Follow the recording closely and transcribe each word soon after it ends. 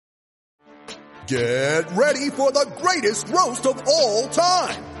Get ready for the greatest roast of all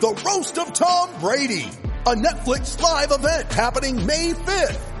time. The Roast of Tom Brady. A Netflix live event happening May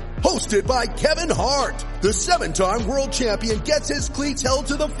 5th. Hosted by Kevin Hart. The 7-time world champion gets his cleats held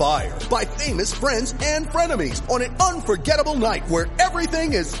to the fire by famous friends and frenemies on an unforgettable night where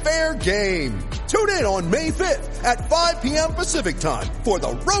everything is fair game. Tune in on May 5th at 5 p.m. Pacific time for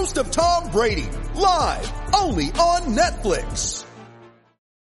the Roast of Tom Brady. Live only on Netflix.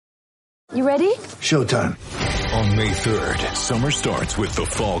 You ready? Showtime. On May 3rd, summer starts with The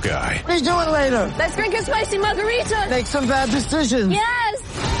Fall Guy. What are you doing later? Let's drink a spicy margarita. Make some bad decisions.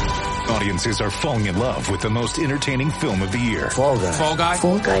 Yes. Audiences are falling in love with the most entertaining film of the year. Fall Guy. Fall Guy?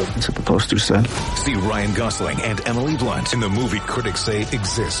 Fall guy. That's what the poster said. See Ryan Gosling and Emily Blunt in the movie critics say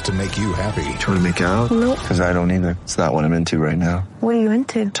exists to make you happy. Trying to make it out? Nope. Because I don't either. It's not what I'm into right now. What are you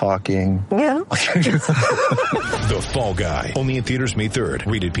into? Talking. Yeah. The Fall Guy. Only in theaters May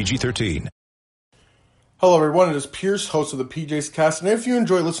 3rd. Rated PG-13. Hello everyone, it is Pierce, host of the PJ's Cast, and if you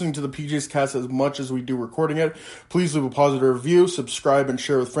enjoy listening to the PJ's Cast as much as we do recording it, please leave a positive review, subscribe, and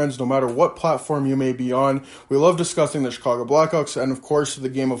share with friends no matter what platform you may be on. We love discussing the Chicago Blackhawks and of course the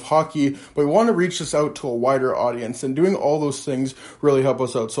game of hockey, but we want to reach this out to a wider audience, and doing all those things really help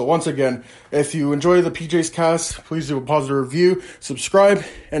us out. So once again, if you enjoy the PJ's Cast, please leave a positive review, subscribe,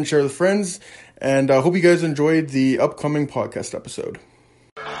 and share with friends, and I hope you guys enjoyed the upcoming podcast episode.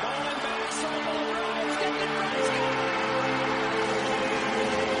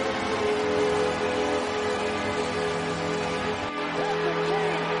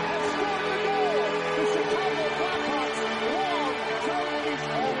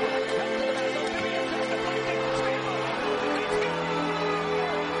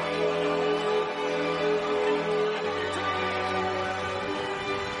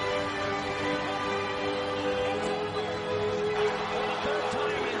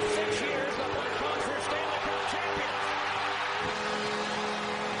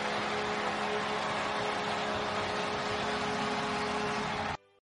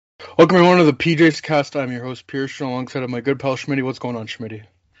 Welcome everyone to the PJ's Cast. I'm your host Pierce, alongside of my good pal Schmitty. What's going on, Schmitty?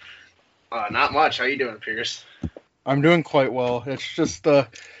 Not much. How you doing, Pierce? I'm doing quite well. It's just the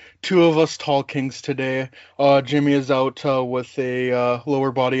two of us tall kings today. Jimmy is out with a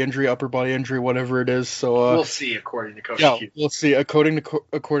lower body injury, upper body injury, whatever it is. So we'll see, according to Coach Q. Yeah, we'll see. According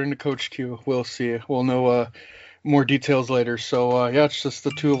to Coach Q, we'll see. We'll know more details later. So yeah, it's just the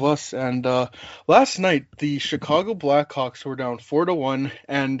two of us. And last night the Chicago Blackhawks were down 4-1,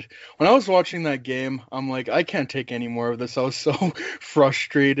 and when I was watching that game, I'm like, I can't take any more of this. I was so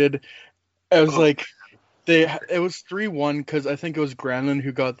frustrated. I was like, it was 3-1 because I think it was Granlund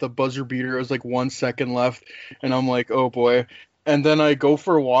who got the buzzer beater. It was like 1 second left, and I'm like, oh boy. And then I go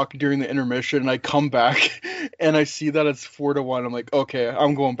for a walk during the intermission, and I come back, and I see that it's 4-1. I'm like, okay,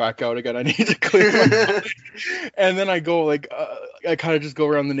 I'm going back out again. I need to clear my mind. And then I go, I kind of just go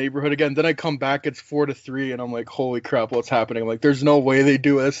around the neighborhood again. Then I come back, it's 4-3, and I'm like, holy crap, what's happening? I'm like, there's no way they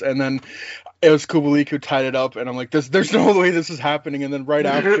do this. And then it was Kubalik who tied it up, and I'm like, there's no way this is happening. And then right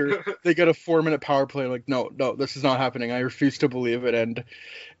after, they get a 4-minute power play. I'm like, no, this is not happening. I refuse to believe it. And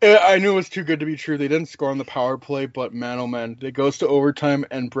I knew it was too good to be true. They didn't score on the power play, but man, oh man, it goes to overtime,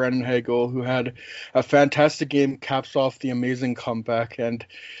 and Brandon Hagel, who had a fantastic game, caps off the amazing comeback. And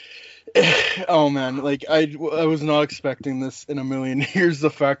oh man, like I was not expecting this in a million years.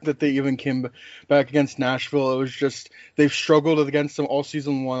 The fact that they even came back against Nashville, it was just, they've struggled against them all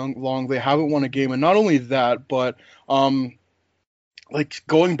season long. They haven't won a game, and not only that, but like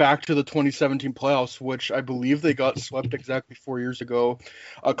going back to the 2017 playoffs, which I believe they got swept exactly 4 years ago,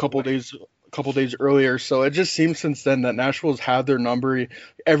 a couple days earlier. So it just seems since then that Nashville's had their number.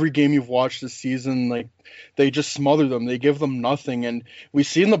 Every game you've watched this season, like, they just smother them. They give them nothing. And we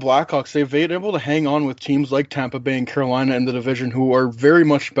see in the Blackhawks, they've been able to hang on with teams like Tampa Bay and Carolina in the division, who are very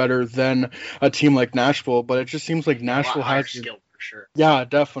much better than a team like Nashville. But it just seems like Nashville has skill. Sure. Yeah,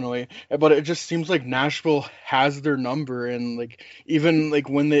 definitely. But it just seems like Nashville has their number, and like even like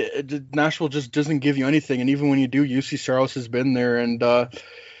when Nashville just doesn't give you anything, and even when you do, UC Saros has been there, and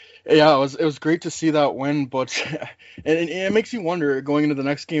yeah, it was great to see that win. But and it makes you wonder, going into the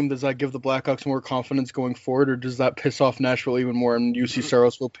next game, does that give the Blackhawks more confidence going forward, or does that piss off Nashville even more, and UC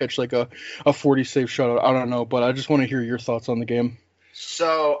Saros will pitch like a 40 save shutout? I don't know, but I just want to hear your thoughts on the game.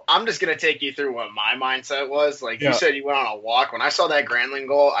 So I'm just going to take you through what my mindset was. Like, you said you went on a walk. When I saw that Granlund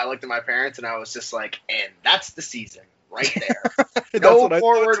goal, I looked at my parents and I was just like, and that's the season right there. No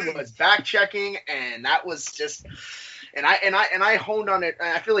forward was back checking, and that was just, and I honed on it. And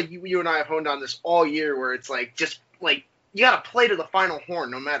I feel like you and I have honed on this all year, where it's like, just like, you got to play to the final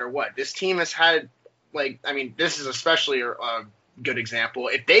horn no matter what. This team has had, like, I mean, this is especially good example.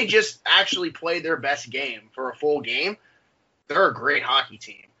 If they just actually play their best game for a full game, they're a great hockey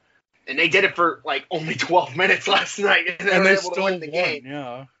team. And they did it for like only 12 minutes last night, and they were able to win the game.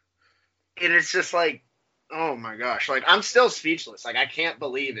 Yeah. And it's just like, oh my gosh, like I'm still speechless. Like I can't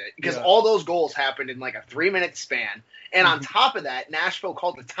believe it because all those goals happened in like a 3-minute span. And on top of that, Nashville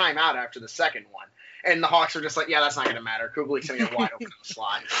called the timeout after the second one. And the Hawks are just like, yeah, that's not going to matter. Kubalik's going to get wide open in the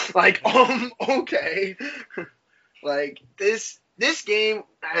slot. Like, okay. Like this game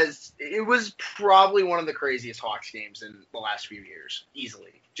it was probably one of the craziest Hawks games in the last few years,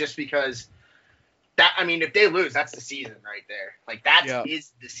 easily. Just because if they lose, that's the season right there. Like that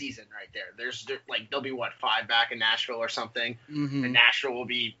is the season right there. They'll be 5 back in Nashville or something, and Nashville will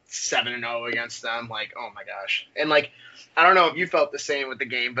be 7-0 against them. Like, oh my gosh. And like, I don't know if you felt the same with the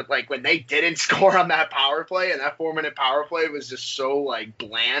game, but like when they didn't score on that power play, and that 4-minute power play was just so like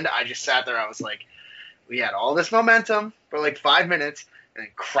bland, I just sat there. I was like, we had all this momentum for like 5 minutes and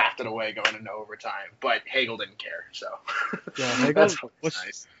crafted away going into overtime. But Hagel didn't care, so yeah, that's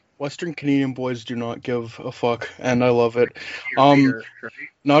nice. Western Canadian boys do not give a fuck, and I love it.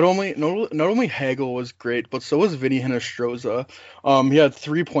 Not only Hagel was great, but so was Vinny Hinostroza. He had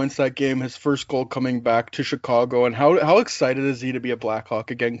 3 points that game, his first goal coming back to Chicago, and how excited is he to be a Blackhawk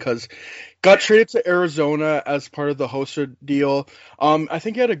again? Because got traded to Arizona as part of the Hossa deal. I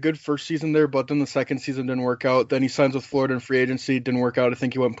think he had a good first season there, but then the second season didn't work out. Then he signs with Florida in free agency, didn't work out. I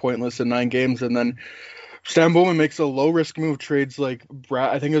think he went pointless in 9 games, and then Stan Bowman makes a low-risk move, trades like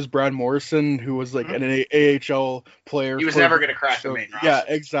I think it was Brad Morrison, who was like an AHL player. He was never going to crack the main roster. Yeah,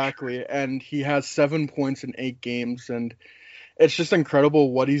 exactly. And he has 7 points in 8 games, and it's just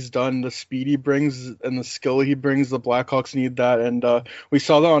incredible what he's done, the speed he brings and the skill he brings. The Blackhawks need that, and we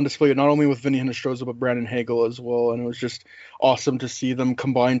saw that on display not only with Vinny Hinostroza, but Brandon Hagel as well, and it was just awesome to see them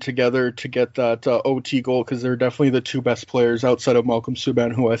combine together to get that OT goal, because they're definitely the 2 best players outside of Malcolm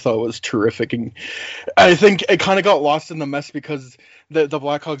Subban, who I thought was terrific. And I think it kind of got lost in the mess because the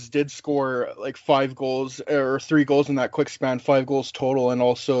Blackhawks did score like 5 goals or 3 goals in that quick span, 5 goals total, and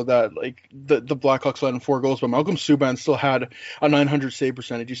also that like the Blackhawks let in 4 goals, but Malcolm Subban still had a 900 save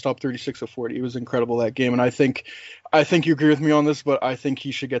percentage. He stopped 36 of 40. It was incredible that game, and I think you agree with me on this, but I think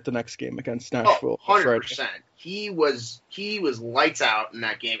he should get the next game against Nashville. 100%. He was lights out in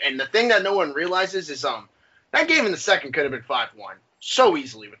that game, and the thing that no one realizes is that game in the second could have been 5-1 so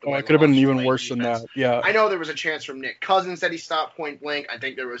easily with the way it could have been even worse than that. Yeah, I know there was a chance from Nick Cousins that he stopped point blank. I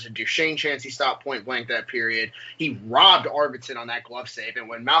think there was a Duchesne chance he stopped point blank that period. He robbed Arvidsson on that glove save, and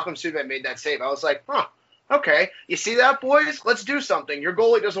when Malcolm Subban made that save, I was like, okay, you see that, boys? Let's do something. Your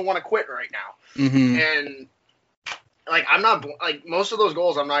goalie doesn't want to quit right now. And like, I'm not like most of those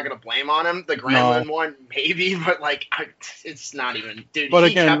goals, I'm not going to blame on him. The Granlund one, maybe, but like, it's not even. Dude, but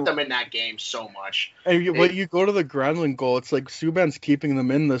he kept them in that game so much. And you go to the Granlund goal, it's like Subban's keeping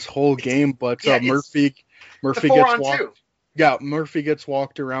them in this whole game, but Murphy gets walked. Yeah, Murphy gets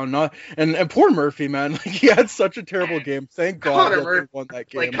walked around. And poor Murphy, man, like, he had such a terrible game. Thank God he won that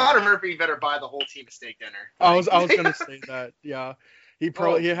game. Like, Connor Murphy better buy the whole team a steak dinner. I was gonna say that. Yeah. He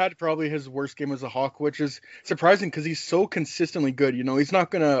had probably his worst game as a Hawk, which is surprising because he's so consistently good. You know, he's not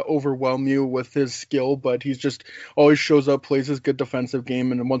going to overwhelm you with his skill, but he's just always shows up, plays his good defensive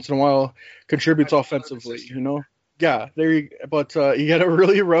game, and once in a while contributes offensively, you know? Yeah, but he had a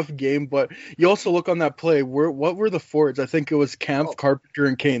really rough game, but you also look on that play, what were the forwards? I think it was Kampf, Carpenter,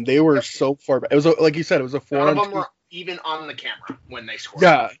 and Kane. They were so far back. It was, like you said, it was a 4-on-2. None of them were even on the camera when they scored.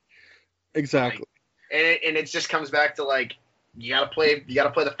 Yeah, exactly. And it just comes back to, like, you gotta play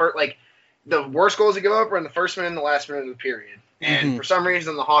the first, like, the worst goals you give up are in the first minute and the last minute of the period. And for some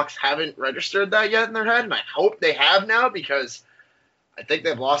reason, the Hawks haven't registered that yet in their head, and I hope they have now, because I think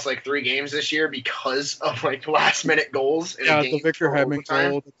they've lost like 3 games this year because of like last minute goals. The Victor Hedman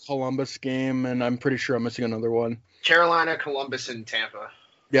goal, the Columbus game, and I'm pretty sure I'm missing another one. Carolina, Columbus, and Tampa.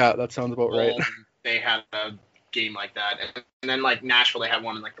 Yeah, that sounds about right. They had a game like that, and then like Nashville, they had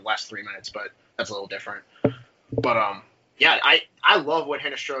one in like the last 3 minutes, but that's a little different. But yeah, I love what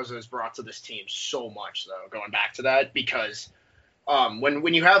Hinostroza has brought to this team so much, though, going back to that, because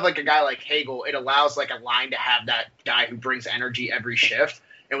when you have like a guy like Hagel, it allows like a line to have that guy who brings energy every shift.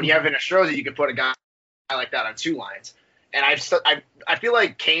 And when you have Hinostroza, you can put a guy like that on 2 lines. And I feel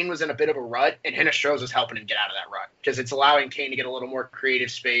like Kane was in a bit of a rut, and Hinostroza is helping him get out of that rut, because it's allowing Kane to get a little more creative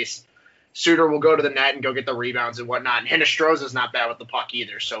space. Suter will go to the net and go get the rebounds and whatnot. And Hinostroza is not bad with the puck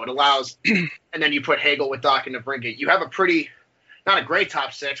either. So it allows, and then you put Hagel with Doc and DeBrincat. You have a pretty, not a great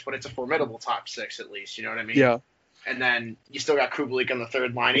top 6, but it's a formidable top 6 at least. You know what I mean? Yeah. And then you still got Kubalik on the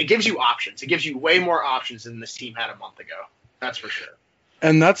third line. It gives you options. It gives you way more options than this team had a month ago. That's for sure.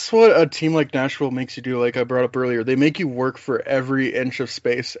 And that's what a team like Nashville makes you do, like I brought up earlier. They make you work for every inch of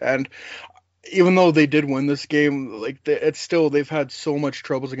space. And even though they did win this game, like it's still they've had so much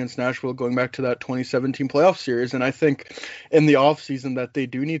troubles against Nashville going back to that 2017 playoff series, and I think in the offseason that they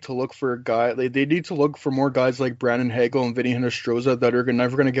do need to look for a guy. They need to look for more guys like Brandon Hagel and Vinny Hinostroza that are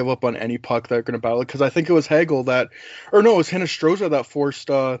never going to give up on any puck that are going to battle. Because I think it was Hagel it was Hinostroza that forced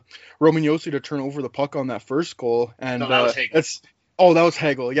Roman Josi to turn over the puck on that first goal, and no, that was Hagel. Oh, that was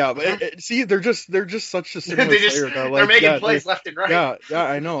Hagel. Yeah, but see, they're just such a similar player. They're making plays left and right. Yeah,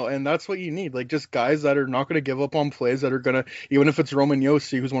 I know, and that's what you need. Like just guys that are not going to give up on plays, that are going to, even if it's Roman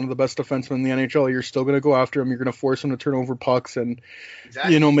Josi, who's one of the best defensemen in the NHL, you're still going to go after him. You're going to force him to turn over pucks and,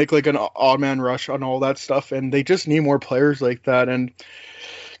 make like an odd man rush on all that stuff. And they just need more players like that. And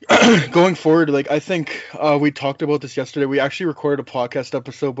going forward, like I think we talked about this yesterday. We actually recorded a podcast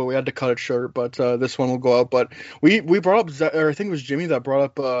episode, but we had to cut it short. But this one will go out. But we brought up, I think it was Jimmy that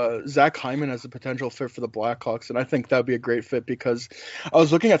brought up Zach Hyman as a potential fit for the Blackhawks, and I think that'd be a great fit because I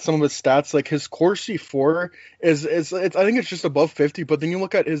was looking at some of his stats. Like his Corsi for is I think it's just above 50. But then you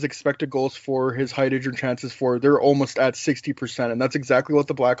look at his expected goals for, his high danger chances for, they're almost at 60%, and that's exactly what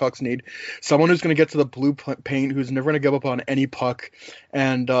the Blackhawks need. Someone who's going to get to the blue paint, who's never going to give up on any puck,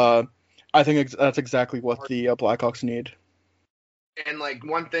 and I think that's exactly what the Blackhawks need. And like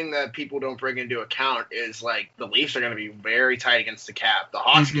one thing that people don't bring into account is like the Leafs are going to be very tight against the cap. The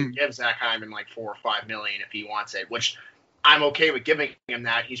Hawks can give Zach Hyman like $4 or $5 million if he wants it, which I'm okay with giving him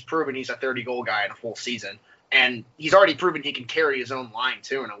that. He's proven he's a 30-goal guy in a full season, and he's already proven he can carry his own line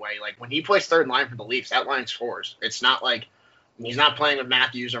too in a way. Like when he plays third line for the Leafs, that line scores. It's not like he's not playing with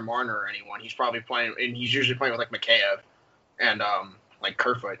Matthews or Marner or anyone. He's probably playing, and he's usually playing with like Mikheyev and like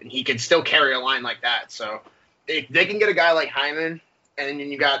Kerfoot, and he can still carry a line like that. So if they can get a guy like Hyman, and then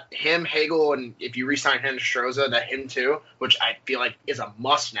you got him, Hagel, and if you re-sign Hinostroza, that him too, which I feel like is a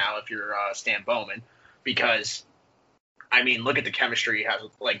must now if you're Stan Bowman, because I mean, look at the chemistry he has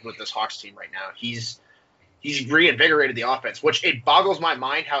with this Hawks team right now. He's reinvigorated the offense, which it boggles my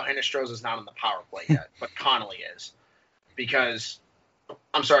mind how Hinostroza's not on the power play yet, but Connolly is, because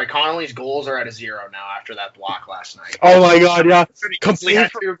I'm sorry, Connolly's goals are at a 0 now after that block last night. Oh my God, yeah. Completely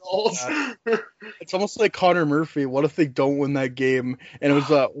had 2 goals. Yeah. It's almost like Connor Murphy. What if they don't win that game and it was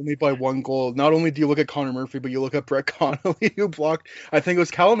only by 1 goal? Not only do you look at Connor Murphy, but you look at Brett Connolly, who blocked, I think it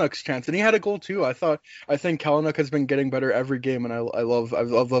was Kalinuk's chance, and he had a goal too. I think Kalinuk has been getting better every game, and I love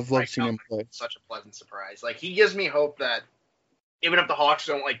seeing him play. Such a pleasant surprise. Like, he gives me hope that even if the Hawks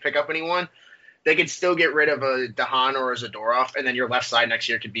don't pick up anyone, they could still get rid of a Dahan or a Zadorov, and then your left side next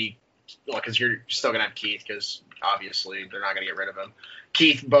year could be, because you're still going to have Keith, because obviously they're not going to get rid of him.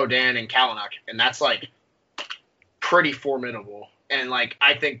 Keith, Beaudin, and Kalinuk, and that's, pretty formidable. And,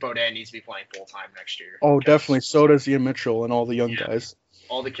 I think Beaudin needs to be playing full-time next year. Oh, definitely. So does Ian Mitchell and all the young guys.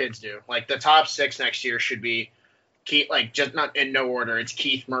 All the kids do. The top 6 next year should be Keith, just not in no order. It's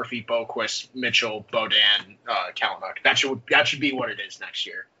Keith, Murphy, Boquist, Mitchell, Beaudin, Kalinuk. That should be what it is next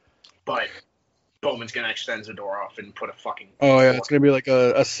year. But Bowman's going to extend Zadorov and put a fucking... Oh, yeah, it's going to be like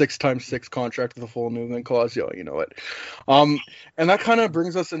a 6x6 contract with a full movement clause. Yeah, you know it. And that kind of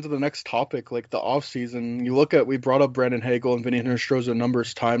brings us into the next topic, the offseason. You look at, we brought up Brandon Hagel and Vinny Hinostroza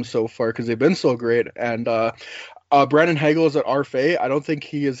numbers times so far because they've been so great. And Brandon Hagel is at RFA. I don't think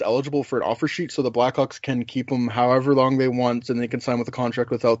he is eligible for an offer sheet, so the Blackhawks can keep him however long they want, and they can sign with a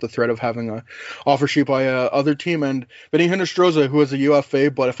contract without the threat of having an offer sheet by other team. And Vinny Hinostroza, who is a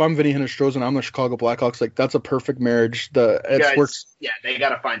UFA, but if I'm Vinny Hinostroza and I'm the Chicago Blackhawks, that's a perfect marriage. Works. Yeah, they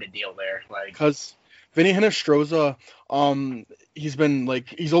got to find a deal there. Because Vinny Hinostroza,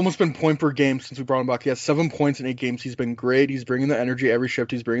 he's almost been point per game since we brought him back. He has 7 points in 8 games. He's been great. He's bringing the energy every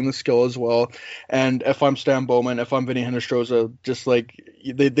shift. He's bringing the skill as well. And if I'm Stan Bowman, if I'm Vinny Hinostroza, just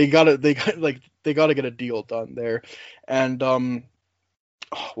they gotta get a deal done there. And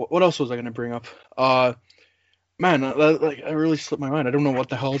what else was I gonna bring up? Man, I really slipped my mind. I don't know what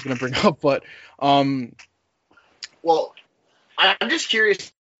the hell I was gonna bring up, but well, I'm just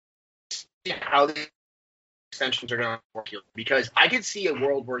curious how the extensions are going to work here, because I could see a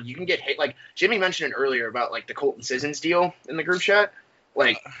world where you can get hit. Jimmy mentioned it earlier about the Colton Sissons deal in the group chat.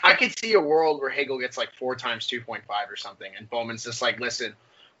 I could see a world where Hagel gets 4 times 2.5 or something, and Bowman's just listen,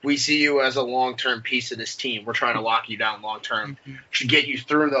 we see you as a long-term piece of this team. We're trying to lock you down long-term to get you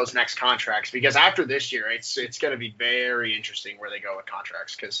through those next contracts, because after this year, it's going to be very interesting where they go with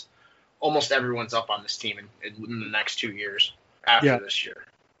contracts, because almost everyone's up on this team in the next 2 years after this year.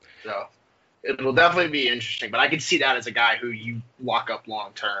 So it will definitely be interesting, but I could see that as a guy who you lock up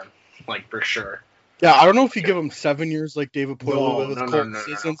long term, for sure. Yeah, I don't know if you give him 7 years like David Poile with Colton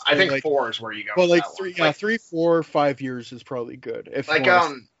Sissons. I think like, 4 is where you go. Well, like 3, yeah, 3, 4, 5 years is probably good. If like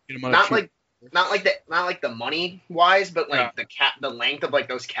not like the money wise, but like the length of like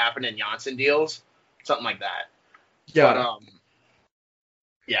those Kapanen and Janssen deals, something like that. Yeah. But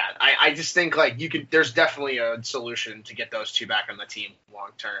yeah, I just think like there's definitely a solution to get those two back on the team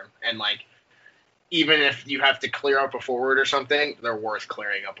long term, and like. Even if you have to clear up a forward or something, they're worth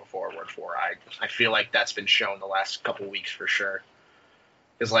clearing up a forward for. I feel like that's been shown the last couple of weeks for sure.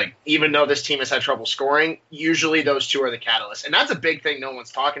 Because, like, even though this team has had trouble scoring, usually those two are the catalysts. And that's a big thing no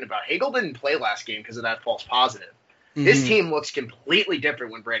one's talking about. Hagel didn't play last game because of that false positive. Mm-hmm. This team looks completely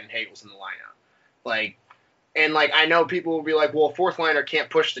different when Brandon Hagel's in the lineup. Like, and, like, I know people will be like, well, a fourth liner can't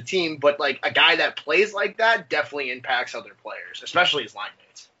push the team, but, like, a guy that plays like that definitely impacts other players, especially his line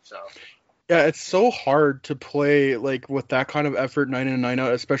mates. So... Yeah, it's so hard to play like with that kind of effort 9 in and 9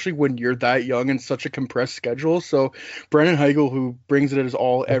 out, especially when you're that young and such a compressed schedule. So Brandon Hagel, who brings it as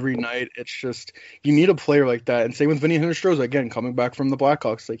all every night, it's just you need a player like that. And same with Vinny Hinostroza, again, coming back from the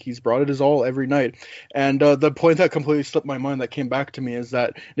Blackhawks, like he's brought it as all every night. And the point that completely slipped my mind that came back to me is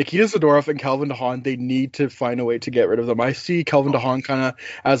that Nikita Zadorov and Calvin DeHaan, they need to find a way to get rid of them. I see Calvin DeHaan kind of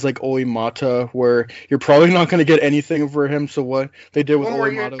as like Olli Mata, where you're probably not going to get anything for him. So what they did with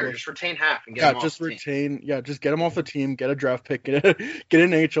Olli Mata, just retain half. And get him off just the retain. Team. Yeah, just get him off the team. Get a draft pick. Get an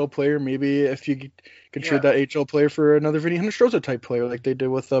HL player. Maybe if you could trade that HL player for another Vinny Hinostroza type player, like they did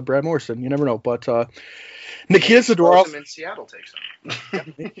with Brad Morrison. You never know. But Nikita Zadorov in Seattle takes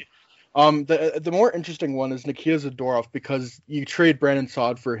him. The more interesting one is Nikita Zadorov because you trade Brandon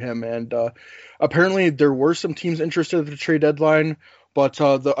Saad for him, and apparently there were some teams interested at the trade deadline. But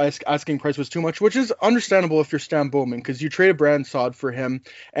the asking price was too much, which is understandable if you're Stan Bowman, because you traded Brandon Saad for him,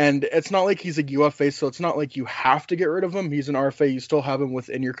 and it's not like he's a UFA, so it's not like you have to get rid of him. He's an RFA. You still have him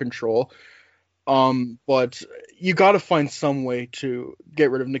within your control. But you got to find some way to get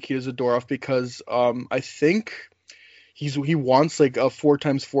rid of Nikita Zadorov because I think he wants like a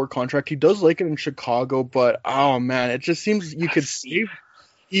 4x4 contract. He does like it in Chicago, but oh man, it just seems you could save.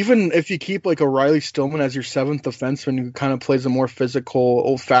 Even if you keep like a Riley Stillman as your seventh defenseman who kind of plays a more physical,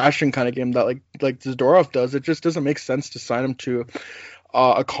 old-fashioned kind of game that like Zadorov does, it just doesn't make sense to sign him to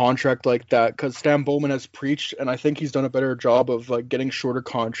a contract like that because Stan Bowman has preached, and I think he's done a better job of like getting shorter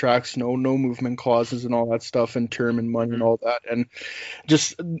contracts, no movement clauses and all that stuff, and term and money and all that, and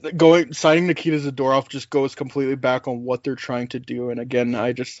just signing Nikita Zadorov just goes completely back on what they're trying to do. And again,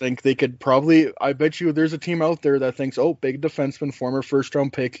 I just think they could probably, I bet you there's a team out there that thinks, oh, big defenseman, former first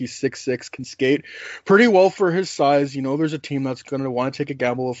round pick, he's 6'6", can skate pretty well for his size. You know, there's a team that's going to want to take a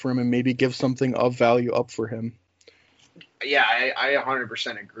gamble for him and maybe give something of value up for him. Yeah, I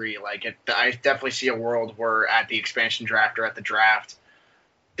 100% agree. Like, I definitely see a world where at the expansion draft or at the draft,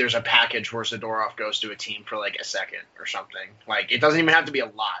 there's a package where Zadorov goes to a team for like a second or something. Like, it doesn't even have to be a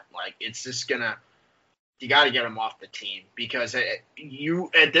lot. Like, it's just you got to get him off the team because at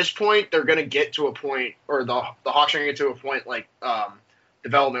this point they're gonna get to a point, or the Hawks are gonna get to a point like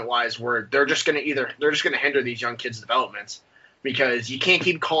development wise where they're just gonna hinder these young kids' developments because you can't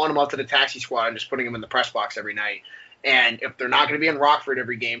keep calling them up to the taxi squad and just putting them in the press box every night. And if they're not going to be in Rockford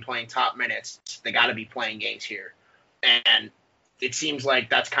every game playing top minutes, they got to be playing games here. And it seems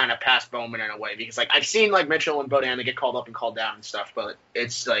like that's kind of past Bowman in a way because, like, I've seen, like, Mitchell and Beaudin, they get called up and called down and stuff, but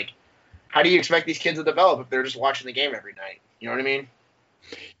it's like, how do you expect these kids to develop if they're just watching the game every night? You know what I mean?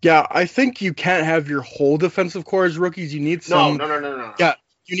 Yeah, I think you can't have your whole defensive core as rookies. You need some... No. Yeah.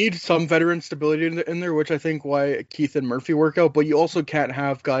 You need some veteran stability in there, which I think why Keith and Murphy work out, but you also can't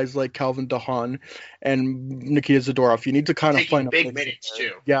have guys like Calvin DeHaan and Nikita Zadorov. You need to kind of find big minutes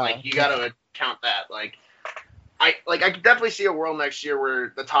too. Yeah. Like, you got to count that. I could definitely see a world next year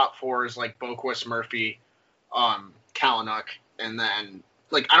where the top four is like Boquist, Murphy, Kalynuk, and then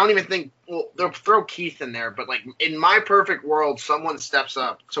like I don't even think they'll throw Keith in there, but like in my perfect world, someone steps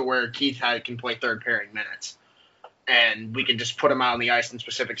up to where Keith can play third pairing minutes. And we can just put him out on the ice in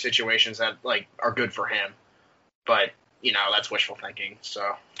specific situations that like are good for him. But, you know, that's wishful thinking.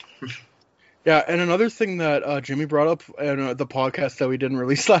 So, yeah. And another thing that Jimmy brought up in the podcast that we didn't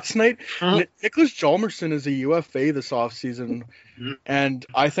release last night, Nicholas Hjalmarsson is a UFA this offseason. Mm-hmm. And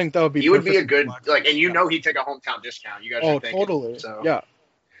I think that would be, he would be a good, like, and you know, he'd take a hometown discount. You guys are thinking. Totally. So. Yeah.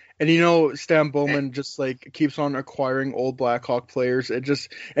 And you know, Stan Bowman just like keeps on acquiring old Blackhawk players. It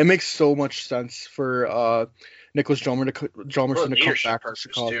makes so much sense for, Nicholas Hjalmarsson to come back to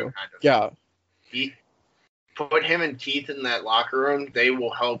Chicago. Too, kind of. Yeah. Put him and Keith in that locker room. They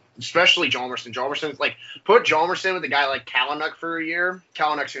will help, especially Hjalmarsson. Hjalmarsson's like, put Hjalmarsson with a guy like Kalynuk for a year.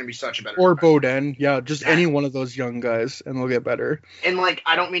 Kalynuk's going to be such a better Or Beaudin. Yeah, just any one of those young guys, and they'll get better. And, like,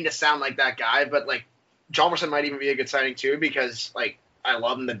 I don't mean to sound like that guy, but, like, Hjalmarsson might even be a good signing too, because like I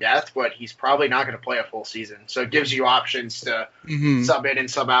love him to death, but he's probably not going to play a full season. So it gives you options to sub in and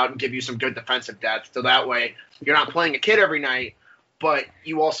sub out and give you some good defensive depth. So that way you're not playing a kid every night, but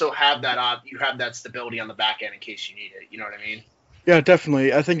you also have that stability on the back end in case you need it. You know what I mean? Yeah,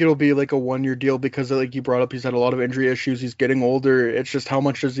 definitely. I think it'll be like a 1-year deal because, like you brought up, he's had a lot of injury issues. He's getting older. It's just how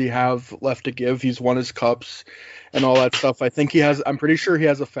much does he have left to give? He's won his cups and all that stuff. I think I'm pretty sure he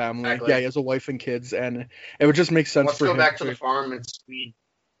has a family. Exactly. Yeah, he has a wife and kids, and it would just make sense for him. Let's go back to the farm and Sweden.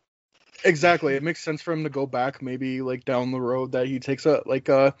 Exactly. It makes sense for him to go back maybe like down the road that he takes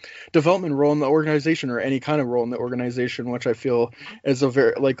a development role in the organization or any kind of role in the organization, which I feel is a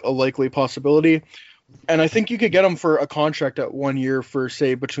very a likely possibility. And I think you could get him for a contract at 1 year for,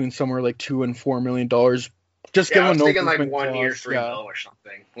 say, between somewhere like $2 and $4 million. Just give him no thinking like 1 year, $3 million or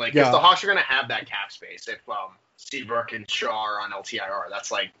something. Like, if the Hawks are going to have that cap space, if Seabrook and Shaw are on LTIR, that's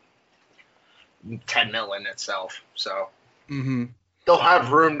like $10 million in itself. So they'll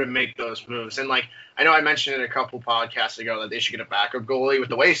have room to make those moves. And like, I know I mentioned it a couple podcasts ago that they should get a backup goalie with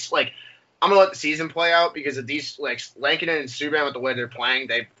the way like. I'm going to let the season play out because of these, like, Lankinen and Subban, with the way they're playing,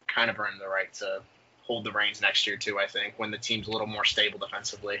 they've kind of earned the right to hold the reins next year too, I think, when the team's a little more stable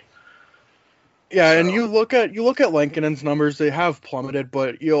defensively. Yeah, so. And you look at Lankinen's numbers, they have plummeted,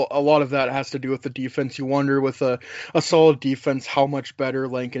 but a lot of that has to do with the defense. You wonder with a solid defense how much better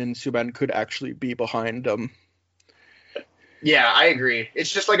Lankinen and Subban could actually be behind them. Yeah, I agree.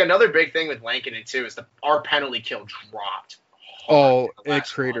 It's just like another big thing with Lankinen too is our penalty kill dropped. It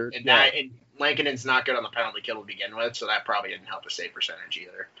cratered. And Lankinen's not good on the penalty kill to begin with, so that probably didn't help his save percentage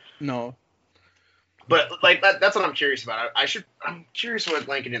either. No. But like that's what I'm curious about. I'm curious what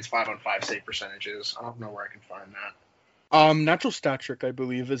Lankinen's 5-on-5 save percentage is. I don't know where I can find that. Natural Stat Trick, I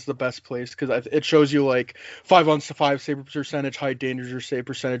believe, is the best place because it shows you like 5-on-5 save percentage, high danger save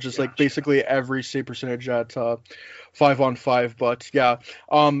percentage. It's like basically every save percentage at 5-on-5. But yeah,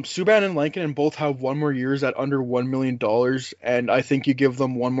 Subban and Lankinen both have 1 more years at under $1 million, and I think you give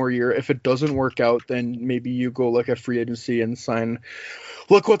them 1 more year. If it doesn't work out, then maybe you go look at free agency and sign.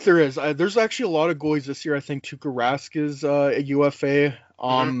 Look what there is. There's actually a lot of goalies this year. I think Tuukka Rask is a UFA.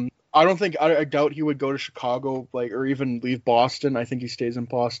 I doubt he would go to Chicago, or even leave Boston. I think he stays in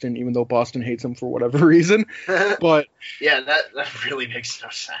Boston, even though Boston hates him for whatever reason. But yeah, that really makes no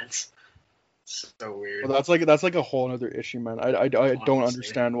sense. So weird. Well, that's like a whole other issue, man. I don't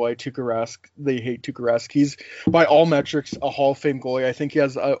understand why they hate Tuukka Rask. He's by all metrics a Hall of Fame goalie. I think he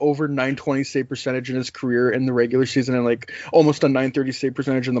has over 920 save percentage in his career in the regular season and like almost a 930 save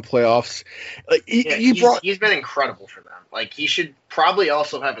percentage in the playoffs. Like he's been incredible for them. Like he should probably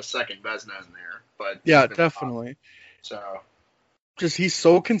also have a second Vezina in there, but yeah, definitely. So. Just he's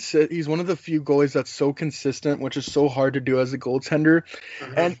so consistent. He's one of the few goalies that's so consistent, which is so hard to do as a goaltender.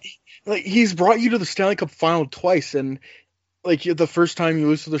 And he's brought you to the Stanley Cup final twice, and like the first time you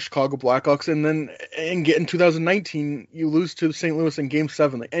lose to the Chicago Blackhawks, and then in 2019 you lose to St. Louis in Game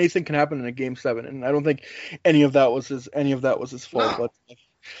 7. Like anything can happen in a Game 7, and I don't think any of that was his fault. No. But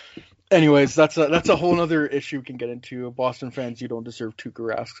anyways, that's a whole other issue we can get into. Boston fans, you don't deserve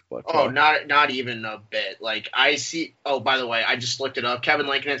Tuukka Rask. But not even a bit. Like I see. Oh, by the way, I just looked it up. Kevin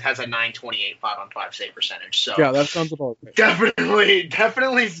Lankinen has a 928 5-on-5 save percentage. So yeah, that sounds about right.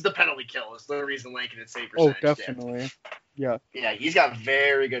 Definitely the penalty kill is the reason Lankinen's save percentage. Oh, definitely. Yeah. Yeah, he's got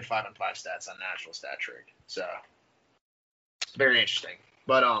very good 5-on-5 stats on Natural Stat Trick. So very interesting.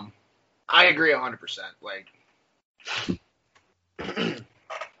 But I agree 100%. Like.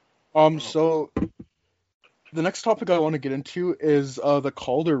 So the next topic I want to get into is the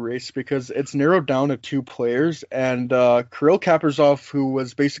Calder race because it's narrowed down to 2 players, and Kirill Kaprizov, who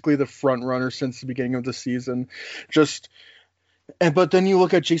was basically the front runner since the beginning of the season, but then you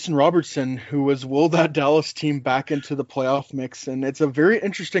look at Jason Robertson, who has willed that Dallas team back into the playoff mix, and it's a very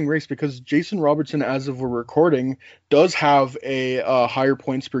interesting race because Jason Robertson, as of we're recording, does have a higher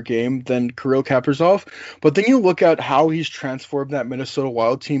points per game than Kirill Kaprizov, but then you look at how he's transformed that Minnesota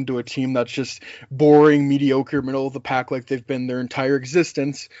Wild team to a team that's just boring, mediocre, middle of the pack like they've been their entire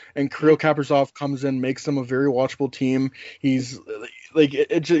existence, and Kirill Kaprizov comes in, makes them a very watchable team. He's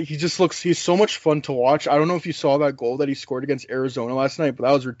he's so much fun to watch. I don't know if you saw that goal that he scored against Arizona last night, but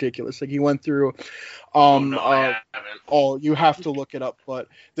that was ridiculous. Like he went through, you have to look it up, but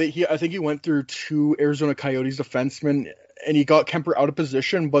I think he went through 2 Arizona Coyotes defensemen, and he got Kemper out of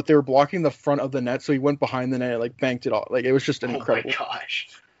position, but they were blocking the front of the net, so he went behind the net and like banked it off. Like it was just incredible. Oh my gosh!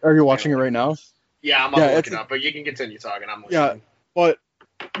 Are you watching it right now? Yeah, I'm looking up, but you can continue talking. I'm listening. Yeah, but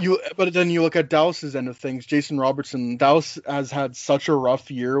But then you look at Dallas's end of things. Jason Robertson. Dallas has had such a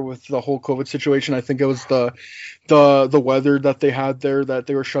rough year with the whole COVID situation. I think it was the weather that they had there that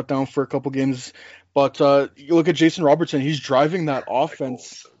they were shut down for a couple games. But you look at Jason Robertson. He's driving that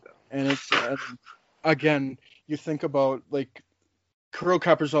offense, and it's again. You think about like Kirill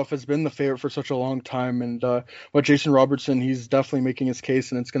Kaprizov has been the favorite for such a long time, and but Jason Robertson, he's definitely making his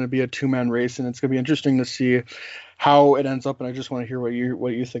case, and it's going to be a 2-man race, and it's going to be interesting to see how it ends up. And I just want to hear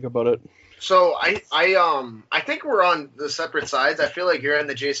what you think about it. So I think we're on the separate sides. I feel like you're in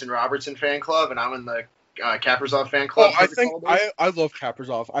the Jason Robertson fan club, and I'm in the Kaprizov fan club. I think I love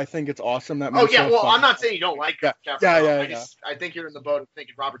Kaprizov. I think it's awesome that. Oh yeah, well I'm not saying you don't like Kaprizov. Yeah. I think you're in the boat of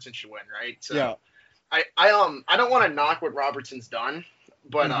thinking Robertson should win, right? So, yeah. I don't want to knock what Robertson's done,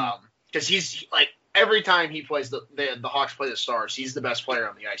 but because he's like every time he plays the Hawks play the Stars, he's the best player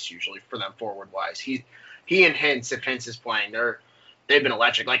on the ice usually for them forward wise. He and Hintz, if Hintz is playing, they've been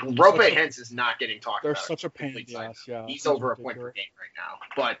electric. Like Rope Hintz is not getting talked about. They're such a pain in the ass. Yeah, he's over a point per game right now.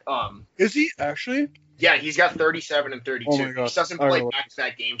 But is he actually? Yeah, he's got 37 and 32. Oh my God. He doesn't play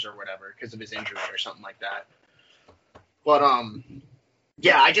back-to-back games or whatever because of his injury or something like that. But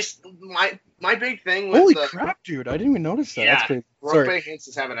yeah, I just my big thing with holy crap, dude! I didn't even notice that. Yeah, That's crazy. Rope Hintz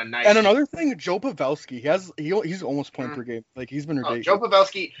is having a nice. And another thing, Joe Pavelski, he's almost point per game. Like he's been ridiculous. Joe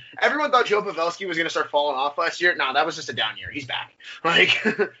Pavelski. Everyone thought Joe Pavelski was going to start falling off last year. No, that was just a down year. He's back. Like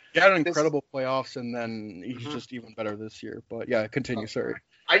he had an incredible playoffs, and then he's just even better this year. But yeah, continue. Sorry.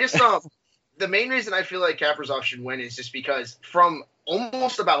 I just the main reason I feel like Kaprizov should win is just because from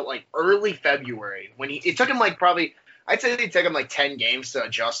almost about like early February when it took him like probably. I'd say it took him like 10 games to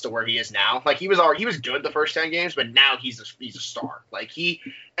adjust to where he is now. Like he was good the first 10 games, but now he's a star. Like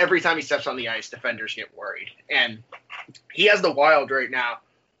every time he steps on the ice, defenders get worried, and he has the Wild right now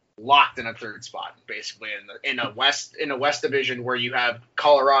locked in a third spot, basically in a West division where you have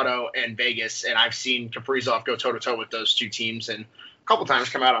Colorado and Vegas, and I've seen Kaprizov go toe to toe with those two teams and a couple times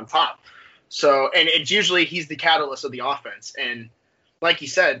come out on top. So, and it's usually he's the catalyst of the offense, and like you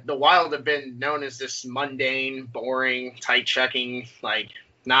said, the Wild have been known as this mundane, boring, tight-checking, like,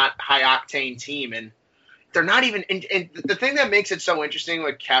 not high-octane team. And they're not even – and the thing that makes it so interesting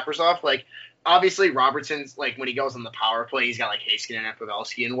with Kaprizov, like, obviously Robertson's, like, when he goes on the power play, he's got, like, Heiskanen and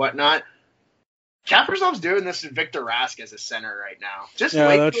Pavelski and whatnot. Kaprizov's doing this with Victor Rask as a center right now. Just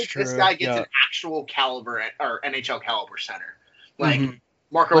wait till this guy gets an actual caliber or NHL caliber center. Like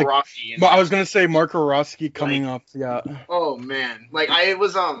Marco Rossi. I was gonna say Marco Rossi coming up. Yeah. Oh man, like I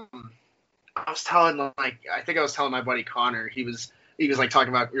was telling my buddy Connor. He was like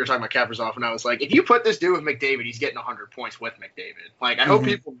talking about Kaprizov, and I was like, if you put this dude with McDavid, he's getting 100 points with McDavid. Like I hope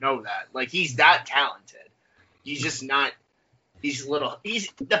people know that. Like he's that talented. He's just not. He's little.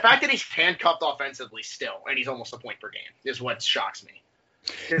 He's the fact that he's handcuffed offensively still, and he's almost a point per game is what shocks me.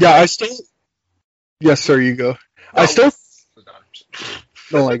 Yeah, Yes, sir. You go.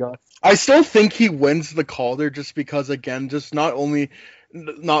 Oh my God. I still think he wins the Calder just because, again, just not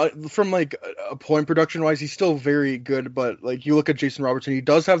from like a point production wise, he's still very good. But like you look at Jason Robertson, he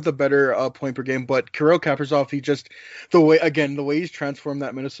does have the better point per game. But Kirill Kaprizov, he just the way he's transformed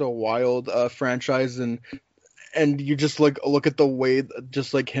that Minnesota Wild franchise and you just like look at the way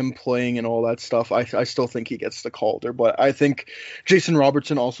just like him playing and all that stuff. I still think he gets the Calder, but I think Jason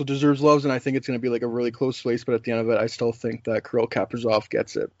Robertson also deserves loves, and I think it's going to be like a really close race. But at the end of it, I still think that Kirill Kaprizov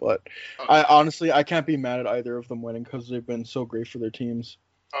gets it. But I can't be mad at either of them winning because they've been so great for their teams.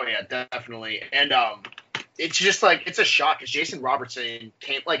 Oh yeah, definitely. And it's just like it's a shock because Jason Robertson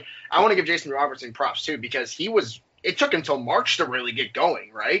came. Like I want to give Jason Robertson props too because it took him till March to really get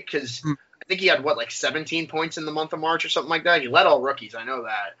going, right? Because I think he had, 17 points in the month of March or something like that? He led all rookies, I know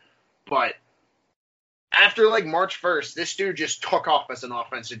that. But after, March 1st, this dude just took off as an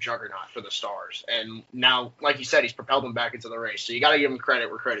offensive juggernaut for the Stars. And now, like you said, he's propelled them back into the race. So you got to give him credit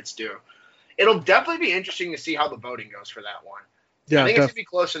where credit's due. It'll definitely be interesting to see how the voting goes for that one. Yeah, I think it's going to be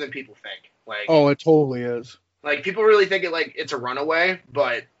closer than people think. It totally is. People really think it's a runaway,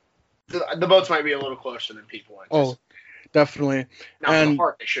 but the votes might be a little closer than people anticipate. Oh, definitely. Now, in the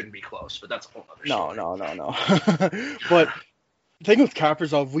heart, they shouldn't be close, but that's a whole other story. No. But the thing with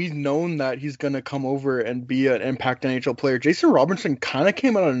Kaprizov, we've known that he's going to come over and be an impact NHL player. Jason Robertson kind of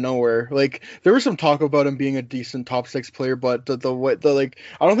came out of nowhere. There was some talk about him being a decent top 6 player, but I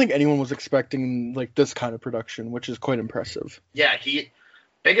don't think anyone was expecting this kind of production, which is quite impressive. Yeah,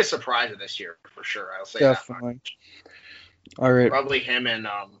 biggest surprise of this year for sure. I'll say definitely. That. All right. Probably him and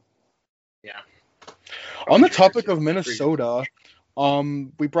On the topic of Minnesota,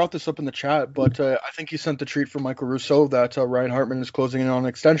 We brought this up in the chat, but I think you sent the treat for Michael Russo that Ryan Hartman is closing in on an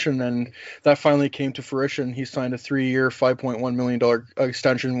extension, and that finally came to fruition. He signed a 3-year, $5.1 million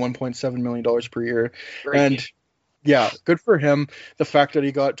extension, $1.7 million per year. Yeah, good for him. The fact that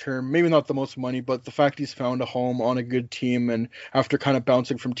he got term, maybe not the most money, but the fact he's found a home on a good team, and after kind of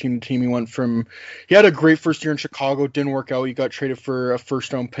bouncing from team to team, he had a great first year in Chicago, didn't work out. He got traded for a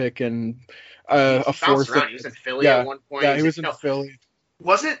first-round pick and a fourth. He was in Philly at one point. Yeah, he was in Philly.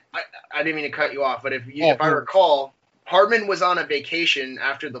 Wasn't I didn't mean to cut you off, but if I recall, Hartman was on a vacation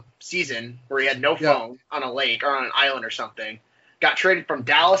after the season where he had no phone on a lake or on an island or something. Got traded from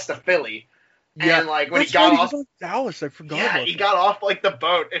Dallas to Philly. Yeah, and when he got off Dallas, I forgot. Yeah, he got off the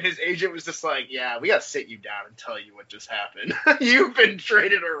boat, and his agent was just like, "Yeah, we gotta sit you down and tell you what just happened. You've been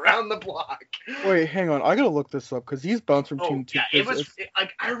traded around the block." Wait, hang on, I gotta look this up because he's bounced from team to team.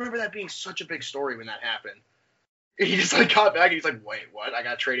 I remember that being such a big story when that happened. He just got back, and he's like, "Wait, what? I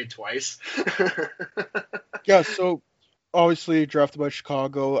got traded twice." Yeah, so obviously drafted by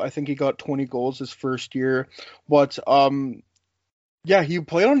Chicago. I think he got 20 goals his first year, but yeah, he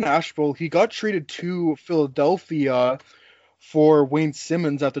played on Nashville. He got traded to Philadelphia for Wayne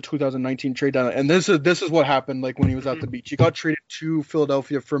Simmons at the 2019 trade deadline. And this is what happened when he was at the beach. He got traded to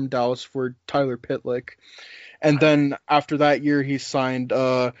Philadelphia from Dallas for Tyler Pitlick. And then after that year, he signed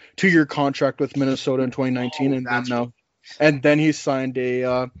a 2-year contract with Minnesota in 2019. And then he signed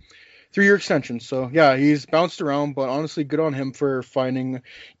a 3-year extension. So, yeah, he's bounced around. But honestly, good on him for finding,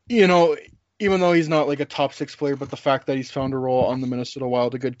 even though he's not a top 6 player, but the fact that he's found a role on the Minnesota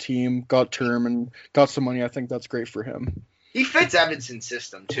Wild, a good team, got term, and got some money, I think that's great for him. He fits Edmonton's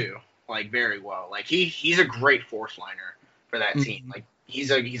system too, very well. He's a great fourth liner for that team. He's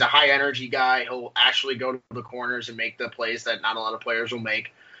a high energy guy. He'll actually go to the corners and make the plays that not a lot of players will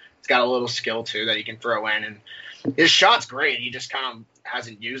make. He's got a little skill too that he can throw in, and his shot's great. He just kind of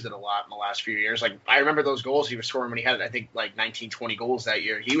hasn't used it a lot in the last few years. I remember those goals he was scoring when he had, I think, 19, 20 goals that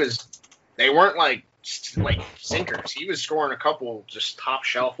year. They weren't like sinkers. He was scoring a couple just top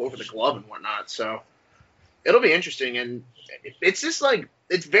shelf over the glove and whatnot. So it'll be interesting. And it's just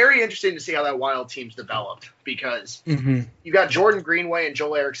it's very interesting to see how that Wild team's developed because you got Jordan Greenway and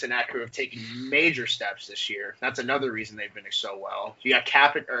Joel Eriksson Ek who have taken major steps this year. That's another reason they've been so well. You got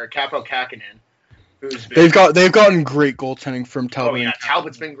Kaapo Kähkönen, who's been, they've gotten great goaltending from Talbot. Oh yeah,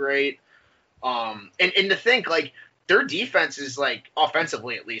 Talbot's been great. And to think their defense is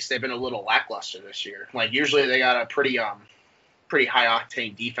offensively at least they've been a little lackluster this year. Usually they got a pretty high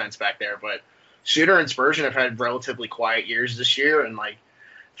octane defense back there, but Suter and Spurgeon have had relatively quiet years this year, and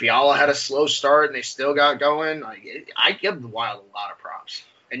Fiala had a slow start and they still got going. I give the Wild a lot of props.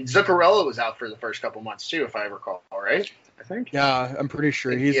 And Zuccarello was out for the first couple months too, if I recall, right? I think. Yeah, I'm pretty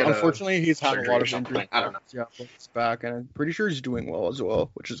sure he's had a lot of injuries. I don't know. Yeah, he's back, and I'm pretty sure he's doing well as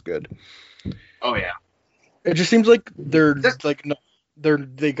well, which is good. Oh yeah. It just seems like they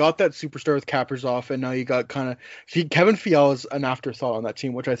got that superstar with Kaprizov, and now you got Kevin Fiala is an afterthought on that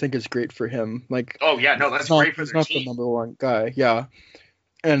team, which I think is great for him. Oh yeah, no, that's great for their team. He's not the number one guy, yeah.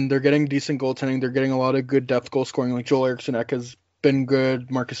 And they're getting decent goaltending. They're getting a lot of good depth goal scoring. Joel Eriksson Ek has been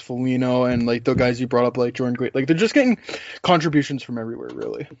good, Marcus Foligno, and the guys you brought up Jordan Great. They're just getting contributions from everywhere,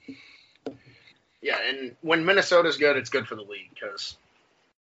 really. Yeah, and when Minnesota's good, it's good for the league because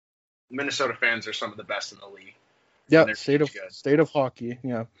Minnesota fans are some of the best in the league. Yeah, state of hockey.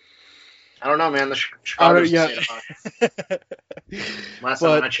 Yeah. I don't know, man. The Chicago's state of hockey. Last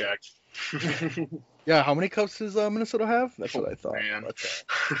time I checked. Yeah, how many cups does Minnesota have? That's what I thought. Man.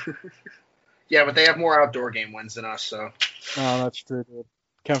 Yeah, but they have more outdoor game wins than us, so. Oh, that's true, dude.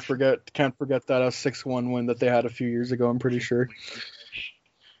 Can't forget that 6-1 win that they had a few years ago, I'm pretty sure.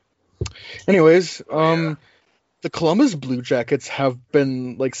 Anyways, the Columbus Blue Jackets have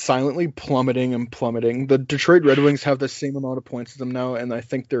been silently plummeting. The Detroit Red Wings have the same amount of points as them now, and I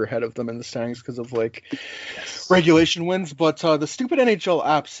think they're ahead of them in the standings because of regulation wins. But the stupid NHL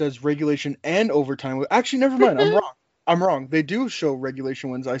app says regulation and overtime. Actually, never mind. I'm wrong. They do show regulation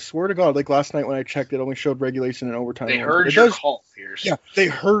wins. I swear to God, last night when I checked, it only showed regulation and overtime. They heard your call, Pierce. Yeah, they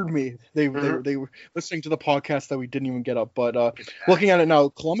heard me. They were listening to the podcast that we didn't even get up. But looking at it now,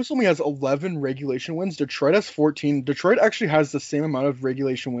 Columbus only has 11 regulation wins. Detroit has 14. Detroit actually has the same amount of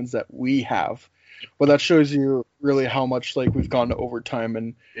regulation wins that we have. But that shows you really how much we've gone to overtime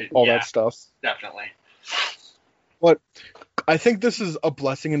and all that stuff. Definitely. But I think this is a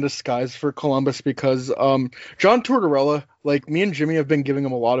blessing in disguise for Columbus because John Tortorella, me and Jimmy have been giving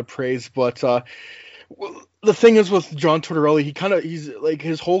him a lot of praise, but Well, the thing is with John Tortorella, he's like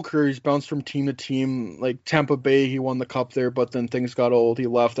his whole career he's bounced from team to team. Like Tampa Bay, he won the cup there, but then things got old. He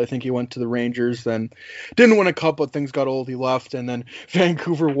left. I think he went to the Rangers, then didn't win a cup, but things got old. He left, and then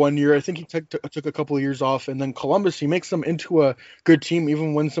Vancouver 1 year. I think he took a couple of years off, and then Columbus. He makes them into a good team,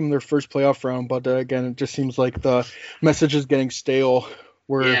 even wins them their first playoff round. But again, it just seems like the message is getting stale.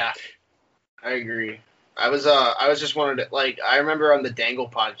 Yeah, I agree. I was just wanted to, like, I remember on the Dangle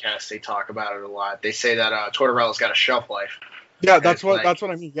podcast they talk about it a lot. They say that Tortorella's got a shelf life. Yeah, that's what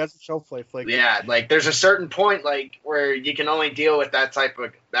I mean. He has a shelf life. Like, yeah, like there's a certain point like where you can only deal with that type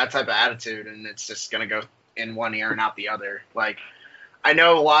of attitude, and it's just gonna go in one ear and out the other. Like, I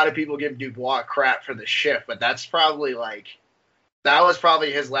know a lot of people give Dubois crap for the shift, but that was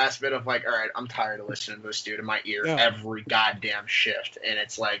probably his last bit of like, all right, I'm tired of listening to this dude in my ear every goddamn shift, and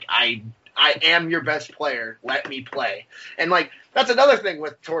it's like I am your best player. Let me play. And, like, that's another thing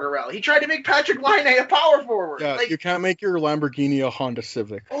with Tortorella. He tried to make Patrick Laine a power forward. Yeah, like, you can't make your Lamborghini a Honda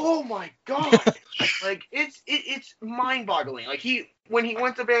Civic. Oh, my God. Like, it's mind-boggling. Like, when he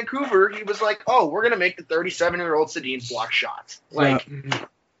went to Vancouver, he was like, oh, we're going to make the 37-year-old Sedin block shots. Like,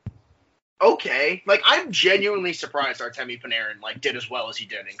 okay. Like, I'm genuinely surprised Artemi Panarin, like, did as well as he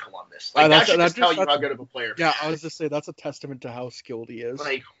did in Columbus. Like, that should just tell you how good of a player he is. I was just say that's a testament to how skilled he is.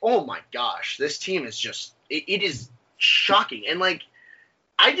 Like, oh my gosh, this team is just, it is shocking. And, like,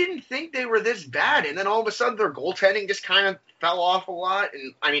 I didn't think they were this bad. And then all of a sudden their goaltending just kind of fell off a lot.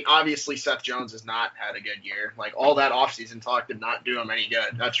 And, I mean, obviously Seth Jones has not had a good year. Like, all that offseason talk did not do him any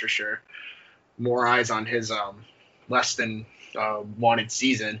good, that's for sure. More eyes on his less than wanted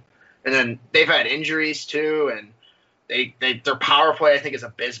season. And then they've had injuries too, and their power play I think is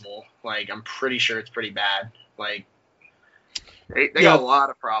abysmal. Like, I'm pretty sure it's pretty bad. Like, they got a lot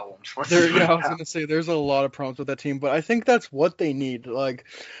of problems. I was gonna say there's a lot of problems with that team, but I think that's what they need. Like,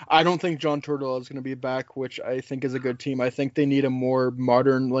 I don't think John Tortorella is gonna be back, which I think is a good team. I think they need a more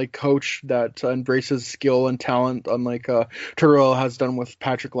modern like coach that embraces skill and talent, unlike Tortorella has done with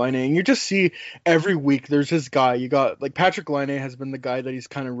Patrick Laine. And you just see every week there's his guy. You got like Patrick Laine has been the guy that he's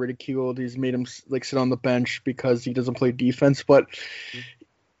kind of ridiculed. He's made him like sit on the bench because he doesn't play defense, but.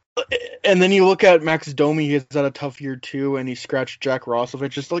 And then you look at Max Domi, he's had a tough year too, and he scratched Jack Roslovic.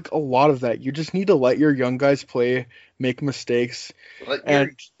 Just like a lot of that. You just need to let your young guys play, make mistakes.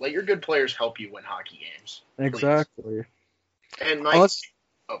 Let your good players help you win hockey games. Exactly. And like,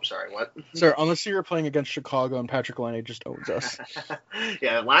 sorry, what? Sorry, unless you're playing against Chicago and Patrick Laine just owns us.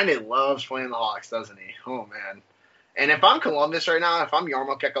 Yeah, Laine loves playing the Hawks, doesn't he? Oh, man. And if I'm Columbus right now, if I'm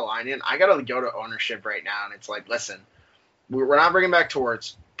Jarmo Kekalainen, I got to go to ownership right now, and it's like, listen, we're not bringing back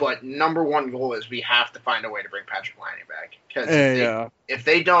Torts, but number one goal is we have to find a way to bring Patrick Laine back. Because if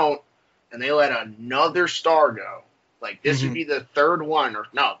they don't, and they let another star go, like this would be the third one, or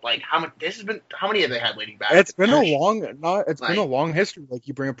no, like how many have they had leading back? It's been a long history. Like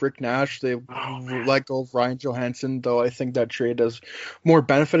you bring up Rick Nash, they let go of Ryan Johansson, though I think that trade has more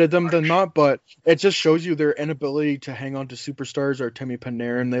benefited them than not. But it just shows you their inability to hang on to superstars. Artemi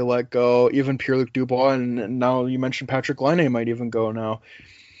Panarin, they let go. Even Pierre-Luc Dubois, and now you mentioned Patrick Laine might even go now.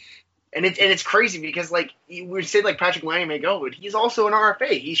 And it's crazy because, like, we say, like, Patrick Laine may go, but he's also an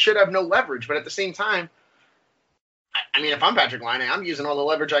RFA. He should have no leverage. But at the same time, I mean, if I'm Patrick Laine, I'm using all the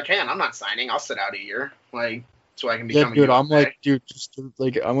leverage I can. I'm not signing. I'll sit out a year, like, so I can become a UFA. I'm like, dude, just,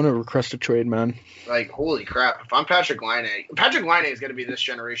 like, I want to request a trade, man. Like, holy crap. If I'm Patrick Laine is going to be this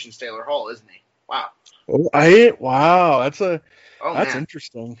generation's Taylor Hall, isn't he? Wow. Wow. That's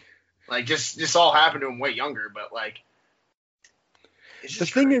interesting. Like, just all happened to him way younger, but, like, the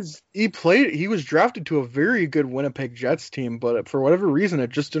thing is, he was drafted to a very good Winnipeg Jets team, but for whatever reason, it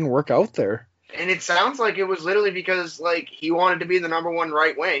just didn't work out there. And it sounds like it was literally because, like, he wanted to be the number one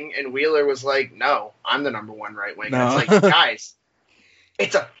right wing, and Wheeler was like, no, I'm the number one right wing. No. And it's like, guys,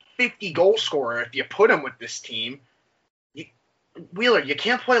 it's a 50-goal scorer. If you put him with this team, Wheeler, you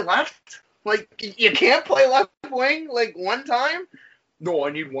can't play left. Like, you can't play left wing, like, one time. No,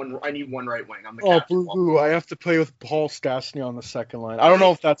 I need one right wing. I'm the captain. Boo-hoo. I have to play with Paul Stastny on the second line. I don't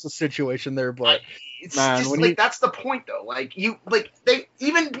know if that's a situation there, but that's the point though. Like they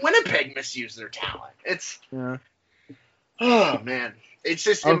even Winnipeg misuse their talent. Oh man,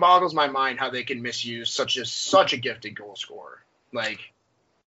 it boggles my mind how they can misuse such a gifted goal scorer. Like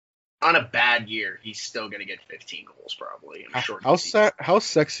on a bad year, he's still gonna get 15 goals probably in a short season. How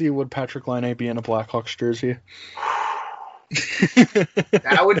sexy would Patrick Laine be in a Blackhawks jersey?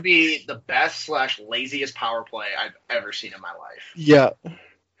 That would be the best / laziest power play I've ever seen in my life. Yeah.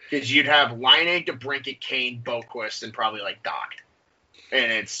 Because you'd have Laine, DeBrincat, Kane, Boquist, and probably like Doc.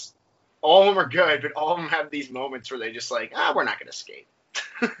 And it's all of them are good, but all of them have these moments where they just like, we're not going to skate.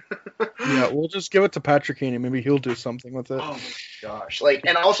 Yeah, we'll just give it to Patrick Kane. Maybe he'll do something with it. Oh my gosh!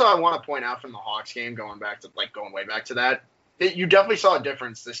 And also I want to point out from the Hawks game, going way back to that, you definitely saw a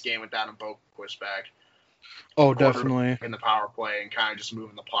difference this game with Adam Boqvist back. Oh, definitely. In the power play and kind of just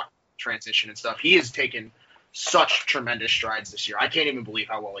moving the puck, transition and stuff. He has taken such tremendous strides this year. I can't even believe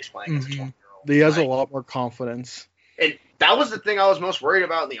how well he's playing as a 20-year-old. He has a lot more confidence. And that was the thing I was most worried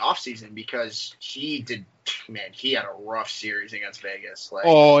about in the offseason because he had a rough series against Vegas.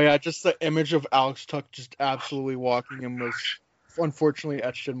 Just the image of Alex Tuch just absolutely walking him was unfortunately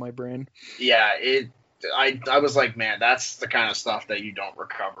etched in my brain. Yeah, I was like, man, that's the kind of stuff that you don't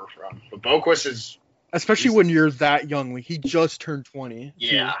recover from. But Boqvist is... Especially when you're that young. Like, he just turned 20.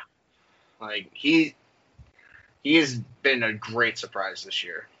 Yeah. Like, he has been a great surprise this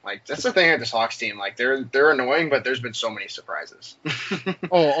year. Like, that's the thing with this Hawks team. Like, they're annoying, but there's been so many surprises.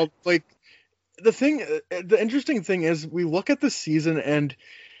 The interesting thing is we look at the season and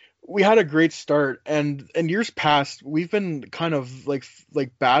we had a great start, and in years past we've been kind of like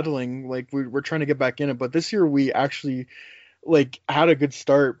battling, like we're trying to get back in it, but this year we actually had a good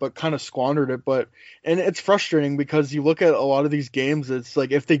start but kind of squandered it. And it's frustrating because you look at a lot of these games, it's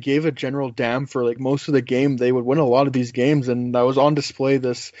like if they gave a general damn for like most of the game, they would win a lot of these games. And that was on display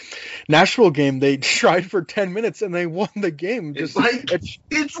this Nashville game. They tried for 10 minutes and they won the game. It's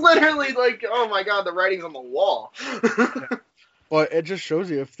literally like, oh my god, the writing's on the wall. But it just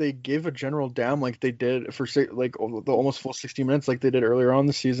shows you if they gave a general damn like they did for the almost full 60 minutes like they did earlier on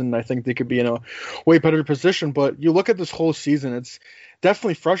the season, I think they could be in a way better position. But you look at this whole season, it's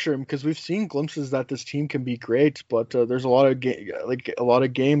definitely frustrating because we've seen glimpses that this team can be great, but there's a lot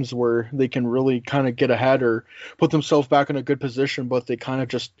of games where they can really kind of get ahead or put themselves back in a good position, but they kind of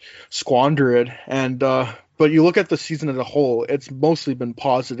just squander it. And but you look at the season as a whole, it's mostly been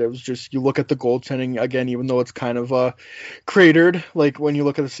positives. Just you look at the goaltending again, even though it's kind of cratered, like when you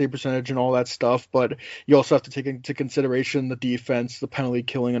look at the save percentage and all that stuff. But you also have to take into consideration the defense, the penalty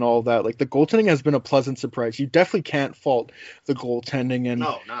killing, and all that. Like the goaltending has been a pleasant surprise. You definitely can't fault the goaltending. And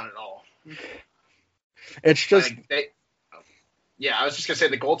no, not at all. It's just. Yeah, I was just gonna say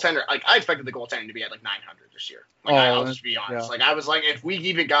the goaltender. Like I expected the goaltending to be at like 900 this year. I'll just be honest. Yeah. Like I was like, if we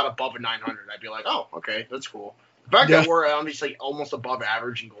even got above a 900, I'd be like, oh, okay, that's cool. The fact that we're obviously almost above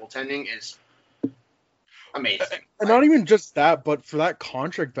average in goaltending is amazing. And not even just that, but for that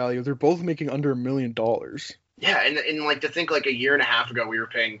contract value, they're both making under $1 million. Yeah, and like to think like a year and a half ago we were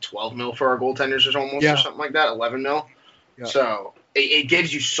paying $12 million for our goaltenders or something like that, $11 million. Yeah. So it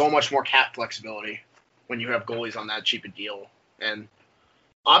gives you so much more cap flexibility when you have goalies on that cheap a deal. And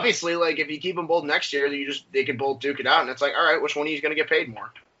obviously, like if you keep them both next year, they can both duke it out, and it's like, all right, which one of you is going to get paid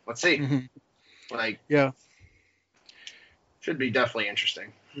more? Let's see. Mm-hmm. Should be definitely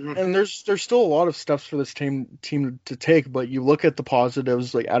interesting. Mm-hmm. And there's still a lot of steps for this team to take, but you look at the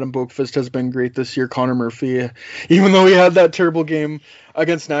positives. Like Adam Boqvist has been great this year. Connor Murphy, even though he had that terrible game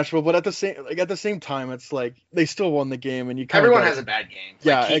against Nashville, but at the same time, it's like they still won the game, and everyone has a bad game. He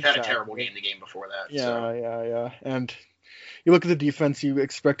had a terrible game the game before that. Yeah, and. You look at the defense, you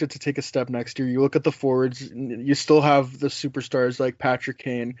expect it to take a step next year. You look at the forwards, you still have the superstars like Patrick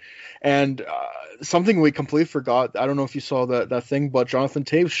Kane. And something we completely forgot, I don't know if you saw that thing, but Jonathan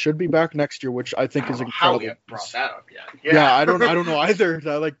Toews should be back next year, which I think is incredible. How we brought that up yet. Yeah, I don't know either.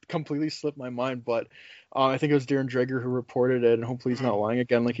 That completely slipped my mind, but I think it was Darren Dreger who reported it, and hopefully he's not lying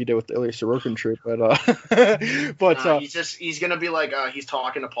again like he did with the Ilya Sorokin trip. But he's gonna be like he's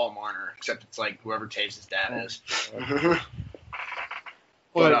talking to Paul Marner, except it's like whoever Toews' dad is.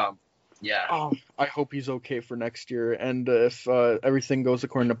 But I hope he's okay for next year, and if everything goes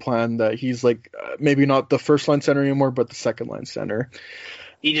according to plan, that he's like maybe not the first line center anymore, but the second line center.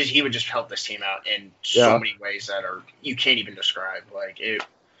 He would just help this team out in so many ways that you can't even describe. Like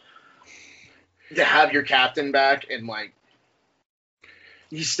to have your captain back and like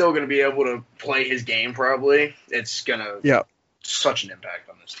he's still going to be able to play his game. Probably it's gonna such an impact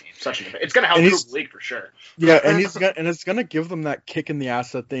on this team. Such an impact. It's going to help improve the league for sure. Yeah, and it's going to give them that kick in the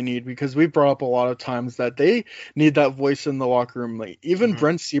ass that they need, because we brought up a lot of times that they need that voice in the locker room. Like even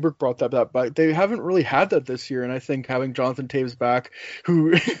Brent Seabrook brought that back. They haven't really had that this year, and I think having Jonathan Toews back,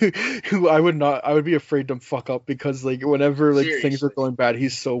 who I would be afraid to fuck up, because like whenever like things are going bad,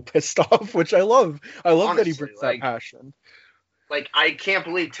 he's so pissed off, which I love. Honestly, that he brings that passion. Like, I can't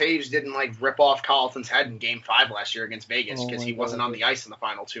believe Toews didn't, like, rip off Colliton's head in Game 5 last year against Vegas because he wasn't on the ice in the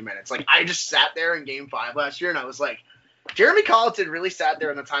final 2 minutes. Like, I just sat there in Game 5 last year, and I was like, Jeremy Colliton really sat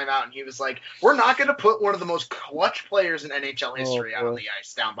there in the timeout, and he was like, we're not going to put one of the most clutch players in NHL history out on the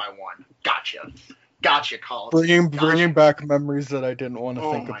ice down by one. Gotcha. Gotcha, Colton. Bringing back memories that I didn't want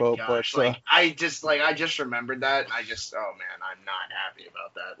to think about. Gosh. But I just remembered that. And oh man, I'm not happy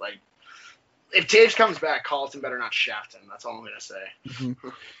about that. Like, if Taves comes back, Colton better not shaft him. That's all I'm gonna say. Mm-hmm.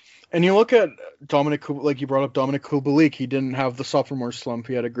 And you look at Dominic, like you brought up Dominic Kubalik, he didn't have the sophomore slump.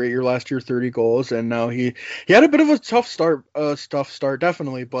 He had a great year last year, 30 goals, and now he had a bit of a tough start,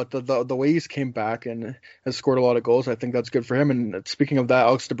 definitely. But the way he's came back and has scored a lot of goals, I think that's good for him. And speaking of that,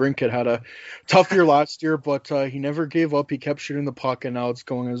 Alex DeBrincat had a tough year last year, but he never gave up. He kept shooting the puck, and now it's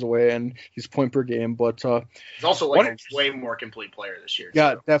going his way, and he's point per game. But he's also like a way more complete player this year.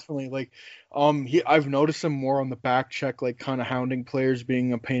 Yeah, definitely. Like. I've noticed him more on the back check, like kind of hounding players,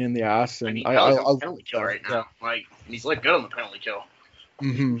 being a pain in the ass. And I penalty kill right now. Yeah. Like he's looked good on the penalty kill.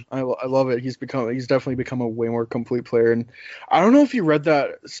 Mm-hmm. I love it. He's definitely become a way more complete player. And I don't know if you read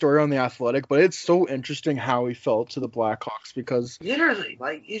that story on The Athletic, but it's so interesting how he fell to the Blackhawks because literally,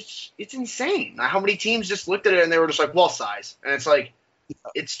 like it's insane. How many teams just looked at it and they were just like, well, size, and it's like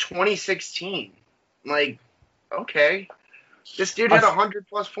it's 2016. Like, okay. This dude had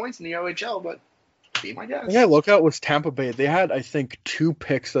 100+ points in the OHL, but be my guess. The thing I look at was Tampa Bay. They had, I think, 2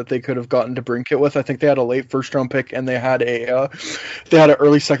 picks that they could have gotten DeBrincat with. I think they had a late first-round pick and they had an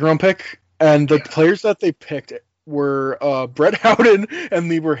early second-round pick. And the players that they picked were Brett Howden and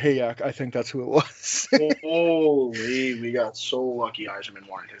Libor Hayek. I think that's who it was. Holy, we got so lucky Yzerman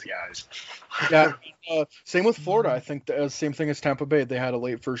wanted his guys. Yeah, same with Florida. I think the same thing as Tampa Bay. They had a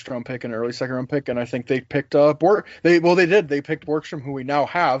late first-round pick and an early second-round pick, and I think they picked They picked Borgstrom, who we now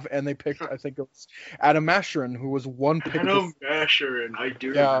have, and they picked, I think it was Adam Masherin, who was one pick. Adam Masherin, I do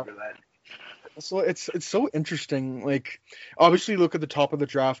remember that. So it's so interesting. Like, obviously, look at the top of the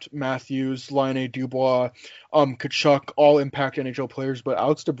draft: Matthews, Laine, Dubois, Tkachuk, all impact NHL players. But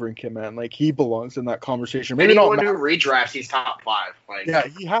Alex DeBrincat, man, like he belongs in that conversation. Maybe anyone not who redrafts, he's top 5. Like, yeah,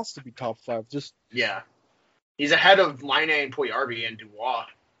 he has to be top 5. He's ahead of Laine and Puyarvi and Dubois.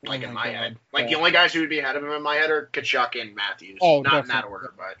 Like in my head, like the only guys who would be ahead of him in my head are Tkachuk and Matthews. Not definitely. In that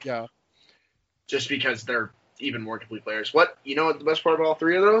order, but just because they're even more complete players. What the best part of all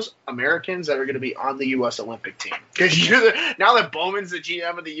 3 of those? Americans that are going to be on the U.S. Olympic team. Because now that Bowman's the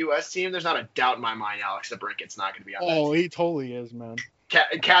GM of the U.S. team, there's not a doubt in my mind Alex DeBrincat's not going to be on that team. Oh, he totally is, man.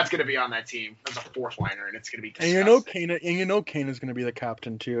 Cat's going to be on that team as a 4th liner, and it's going to be disgusting. And Kane is going to be the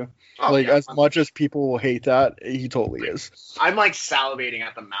captain, too. As much as people will hate that, he totally is. I'm, salivating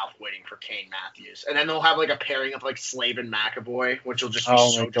at the mouth waiting for Kane Matthews. And then they'll have, a pairing of, Slavin McAvoy, which will just be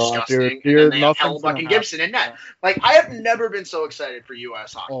so disgusting. Dude, and then they have Hellebuyck and Gibson in net. I have never been so excited for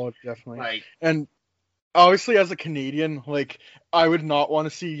U.S. hockey. Oh, definitely. And obviously, as a Canadian, I would not want to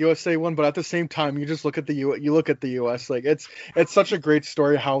see USA win, but at the same time, you just look at the U.S. It's such a great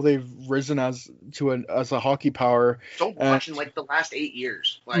story how they've risen as a hockey power. So much in the last 8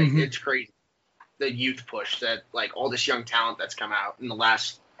 years, it's crazy. The youth push that all this young talent that's come out in the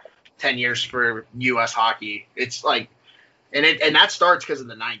last 10 years for U.S. hockey. It's and that starts because of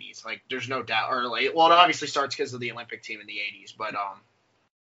the 90s. There's no doubt, it obviously starts because of the Olympic team in the 80s, but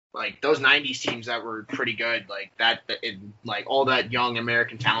those 90s teams that were pretty good, all that young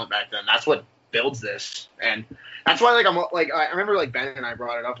American talent back then, that's what builds this. And that's why, I remember, Ben and I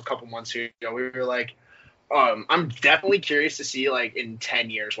brought it up a couple months ago. We were I'm definitely curious to see, in 10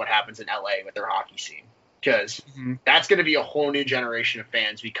 years what happens in LA with their hockey scene. Because that's going to be a whole new generation of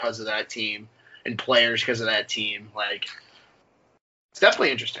fans because of that team and players because of that team. It's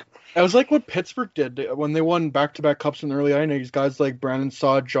definitely interesting. It was what Pittsburgh did when they won back-to-back cups in the early 90s. Guys like Brandon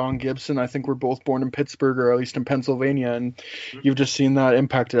Saad, John Gibson, I think were both born in Pittsburgh or at least in Pennsylvania, and you've just seen that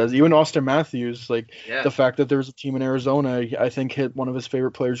impacted us. Even Austin Matthews, the fact that there was a team in Arizona, I think hit one of his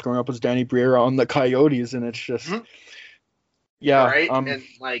favorite players growing up was Danny Briere on the Coyotes, and it's just, right? And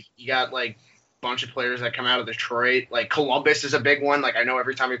you got bunch of players that come out of Detroit. Columbus is a big one. I know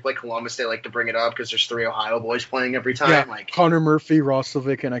every time we play Columbus, they like to bring it up because there's 3 Ohio boys playing every time. Yeah, Connor Murphy,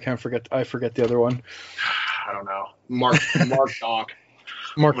 Roslovic, and I forget the other one. I don't know. Mark Donk.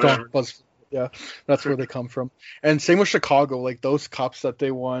 Mark Donk was, that's where they come from. And same with Chicago, those cups that they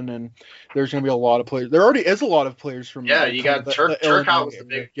won, and there's going to be a lot of players. There already is a lot of players from. Yeah, you got Turcotte was the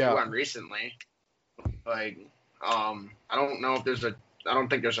big one recently. I don't know if there's I don't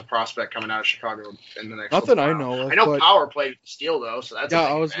think there's a prospect coming out of Chicago in the next. Nothing I know. I know Power played with Steel though, so that's.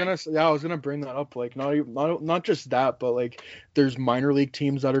 I was gonna bring that up. Not just that, but there's minor league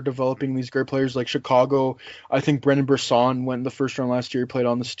teams that are developing these great players. Chicago, I think Brendan Brisson went in the first round last year. He played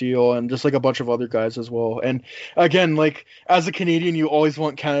on the Steel, and just a bunch of other guys as well. And again, as a Canadian, you always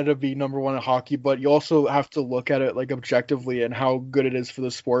want Canada to be number 1 in hockey, but you also have to look at it objectively and how good it is for the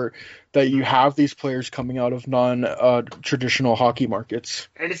sport. that you have these players coming out of non-traditional hockey markets.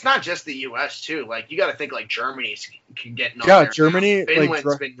 And it's not just the U.S. too. Like, you got to think like Germany can get in. Yeah, Germany.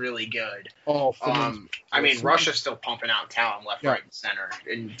 Finland's been really good. Oh, I mean, Russia's still pumping out talent left, right, and center,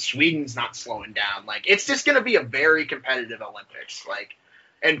 and Sweden's not slowing down. Like, it's just going to be a very competitive Olympics. Like,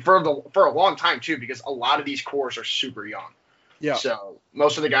 and for a long time too, because a lot of these cores are super young. Yeah. So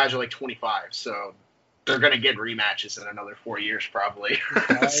most of the guys are like 25. So they're going to get rematches in another 4 years probably.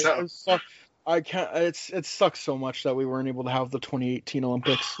 It sucks so much that we weren't able to have the 2018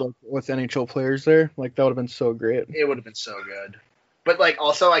 Olympics with NHL players there. Like, that would have been so great. It would have been so good. But like,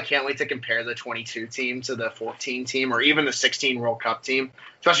 also, I can't wait to compare the 22 team to the 14 team, or even the 16 World Cup team,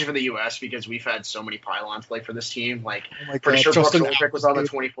 especially for the U.S. because we've had so many pylons play for this team. Like, pretty sure Brooks Olympic was on the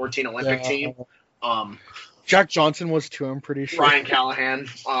 2014 Olympic team. Jack Johnson was too, I'm pretty sure. Ryan Callahan.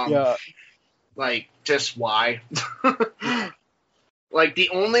 Like, just why? Like, the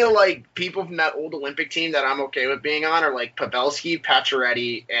only, like, people from that old Olympic team that I'm okay with being on are, like, Pavelski,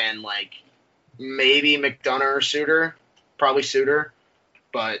 Pacioretty, and, like, maybe McDonough or Suter. Probably Suter.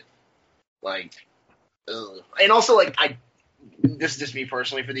 But, like, ugh. And also, like, this is just me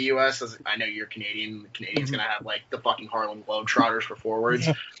personally for the U.S. As I know you're Canadian. The Canadians going to have, like, the fucking Harlem Globetrotters for forwards.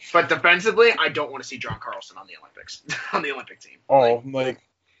 But defensively, I don't want to see John Carlson on the Olympics, on the Olympic team. Oh,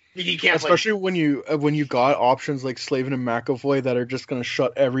 he can't, especially when you got options like Slavin and McAvoy that are just going to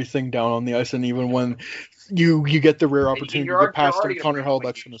shut everything down on the ice, and even when you get the rare opportunity to get past them, Connor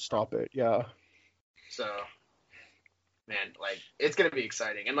Hellebuyck's going to stop it. Yeah. So, man, like, it's going to be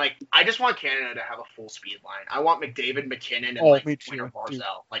exciting, and like, I just want Canada to have a full speed line. I want McDavid, McKinnon, and Winter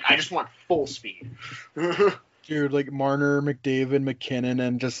Barzal. Like, I just want full speed. Dude, like Marner, McDavid, McKinnon,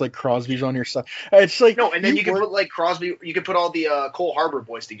 and just like Crosby's on your side. It's like and then you can put like Crosby. You can put all the Cole Harbor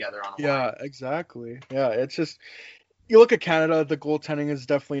boys together on a line. Yeah, exactly. Yeah, it's just you look at Canada. The goaltending is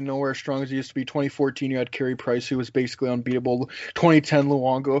definitely nowhere as strong as it used to be. 2014, you had Carey Price, who was basically unbeatable. 2010,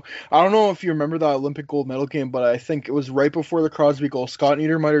 Luongo. I don't know if you remember that Olympic gold medal game, but I think it was right before the Crosby goal. Scott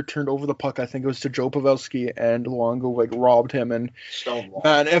Niedermayer turned over the puck. I think it was to Joe Pavelski, and Luongo like robbed him. And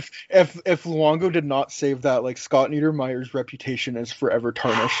man, if Luongo did not save that, like Scott Niedermayer's reputation is forever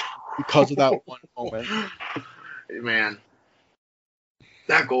tarnished because of that one moment. Man,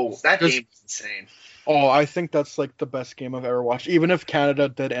 that game is insane. Oh, I think that's like the best game I've ever watched. Even if Canada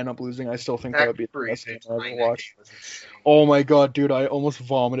did end up losing, I still think that would be the best game I've ever watched. Oh my god, dude, I almost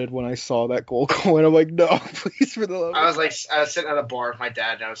vomited when I saw that goal go in. I'm like, no, please, for the love. I was sitting at a bar with my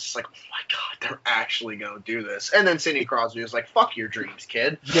dad, and I was just like, oh my god, they're actually gonna do this. And then Sidney Crosby was like, fuck your dreams,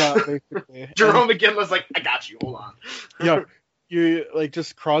 kid. Yeah, basically. Jerome McGinn was like, I got you, hold on. Yeah. You like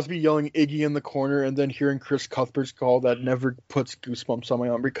just Crosby yelling Iggy in the corner, and then hearing Chris Cuthbert's call that never puts goosebumps on my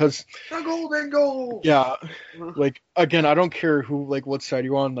arm because the golden goal. Yeah, like again, I don't care who like what side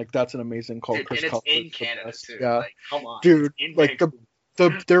you're on. Like that's an amazing call, Chris Cuthbert. And it's in Canada too. Yeah, like, come on, dude. Like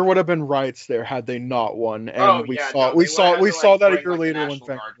there would have been riots there had they not won, and we saw that a year later when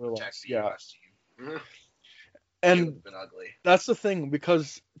Vancouver lost. Yeah. And that's the thing,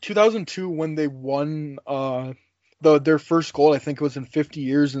 because 2002 when they won their first goal, I think it was in 50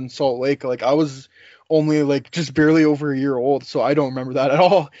 years in Salt Lake. Like I was only like just barely over a year old, so I don't remember that at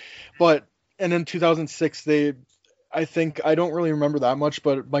all. But and in 2006 I don't really remember that much,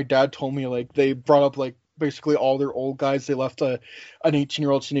 but my dad told me like they brought up like basically all their old guys. They left an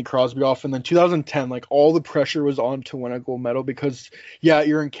 18-year-old Sidney Crosby off, and then 2010 like all the pressure was on to win a gold medal because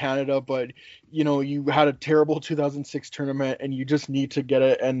you're in Canada, but you know, you had a terrible 2006 tournament and you just need to get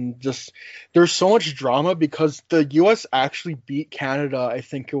it. And just there's so much drama because the US actually beat Canada. I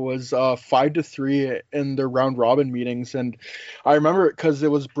think it was 5-3 in their round robin meetings. And I remember it because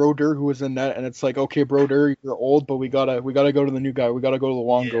it was Brodeur who was in net, and it's like, okay, Brodeur, you're old, but we gotta go to the new guy. We gotta go to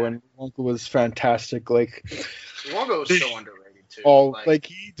Luongo. And Luongo was fantastic. Like Luongo is so underrated too. Oh, like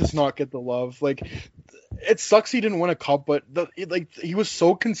he does not get the love. Like it sucks he didn't win a cup, but he was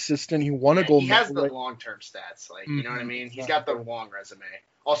so consistent. He won a gold medal. He has the long-term stats, like you know what I mean. He's got the long resume.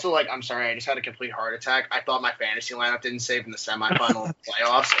 Also, like, I'm sorry, I just had a complete heart attack. I thought my fantasy lineup didn't save in the semifinal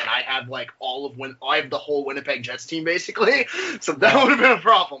playoffs, and I had like I have the whole Winnipeg Jets team basically. So that would have been a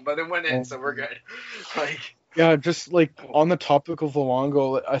problem, but it went in, so we're good. Like. Yeah, just like on the topic of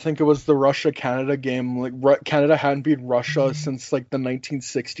Luongo, I think it was the Russia-Canada game. Like Canada hadn't beat Russia since like the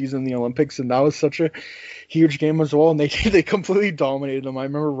 1960s in the Olympics, and that was such a huge game as well. And they completely dominated them. I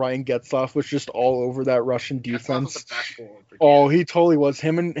remember Ryan Getzlaf was just all over that Russian defense. Was the best goal oh, he totally was.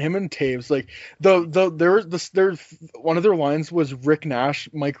 Him and Taves. Like their one of their lines was Rick Nash,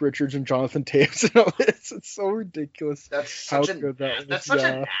 Mike Richards, and Jonathan Taves. It's so ridiculous. That's such a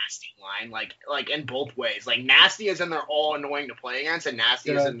nasty line. Like in both ways. Like Like, nasty as in they're all annoying to play against, and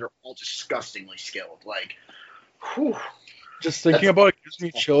nasty as in they're all disgustingly skilled. Like, whew. Just thinking about it gives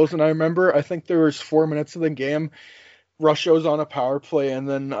me chills. And I think there was 4 minutes of the game. Russia was on a power play, and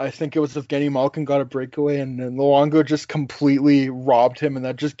then I think it was Evgeny Malkin got a breakaway, and then Luongo just completely robbed him, and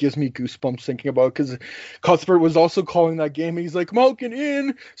that just gives me goosebumps thinking about it, because Cuthbert was also calling that game, and he's like, Malkin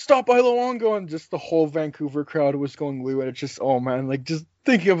in, stop by Luongo, and just the whole Vancouver crowd was going blue, and it's just, oh man, like, just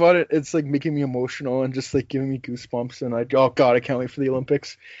thinking about it, it's like making me emotional and just like giving me goosebumps, and oh god, I can't wait for the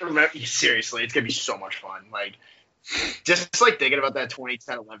Olympics. Seriously, it's gonna be so much fun. Like, just like thinking about that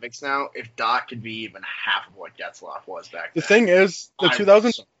 2010 Olympics now, if Doc could be even half of what Getzlaf was back then. The thing is, the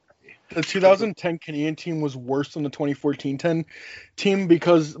 2010 Canadian team was worse than the 2014-10 team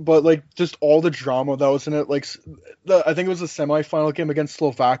but like just all the drama that was in it. Like I think it was a semifinal game against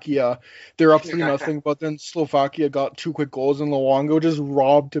Slovakia. They were up 3-0, but then Slovakia got 2 quick goals, and Luongo just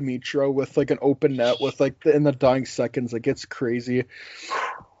robbed Dimitra with like an open net with like in the dying seconds. Like, it's crazy.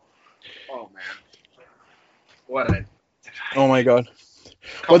 Oh man. What oh my god!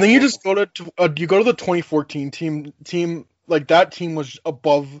 Well, then you just go to the 2014 team. Like, that team was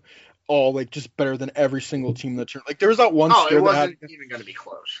above all, like, just better than every single team that turned. Like, there was that one scare it wasn't even going to be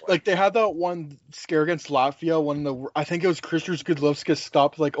close. Like, they had that one scare against Latvia when I think it was Kristers Gudlovskis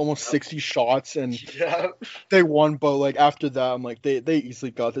stopped like almost 60 shots, and they won. But like after that, I'm like, they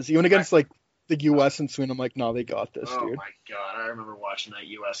easily got this. Even against like the U.S. and Sweden, I'm like, no, they got this, dude. Oh my god, I remember watching that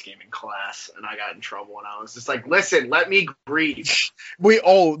U.S. game in class, and I got in trouble, and I was just like, listen, let me breathe.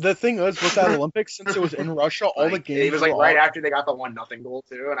 The thing is, with that Olympics, since it was in Russia, all the games it was like right after they got the 1-0 goal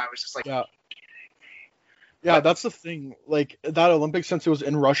too, and I was just like, yeah, that's the thing. Like, that Olympics, since it was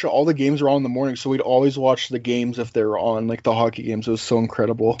in Russia, all the games were on in the morning, so we'd always watch the games if they were on, like the hockey games. It was so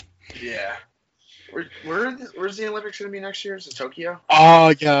incredible. Yeah. Where's the Olympics going to be next year? Is it Tokyo?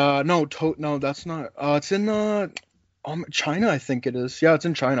 Yeah. No, that's not. It's in China, I think it is. Yeah, it's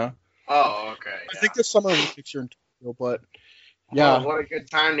in China. Oh, okay. I think the Summer Olympics are in Tokyo, but yeah. Oh, what a good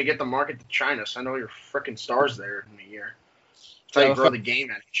time to get the market to China. Send all your freaking stars there in a year. That's how you grow the game,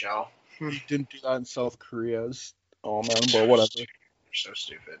 NHL. Didn't do that in South Korea. Oh man, but whatever. They're so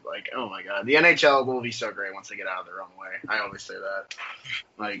stupid. Like, oh my god. The NHL will be so great once they get out of their own way. I always say that.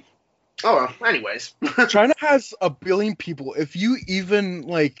 Like, oh well, anyways. China has 1 billion people. If you even,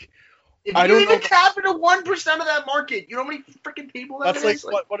 like... If you even cap into 1% of that market, you know how many freaking people that's like,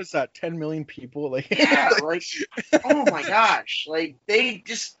 what is that, 10 million people? Like, yeah, like, oh my gosh. Like, they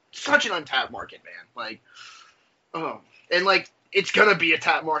just... Such an untapped market, man. Like, oh. And, like, it's gonna be a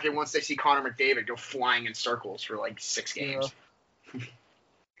tapped market once they see Connor McDavid go flying in circles for, like, 6 games. Yeah.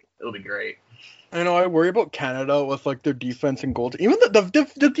 It'll be great. I know, I worry about Canada with, like, their defense and goals. Even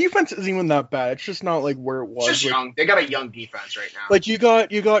the defense isn't even that bad. It's just not, like, where it was. It's just young. They got a young defense right now. Like, you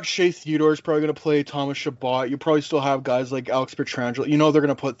got Shea Theodore's probably going to play Thomas Chabot. You probably still have guys like Alex Pietrangelo. You know they're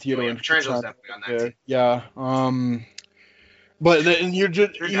going to put Theodore in. Petrangelo definitely on that team. Yeah. But you're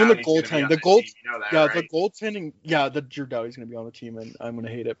just even the goaltending. The goaltending. Yeah, Drew Doughty's going to be on the team, and I'm going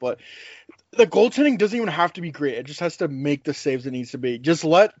to hate it. But the goaltending doesn't even have to be great. It just has to make the saves it needs to be. Just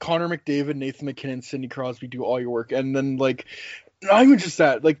let Connor McDavid, Nathan McKinnon, Sidney Crosby do all your work, and then like not even just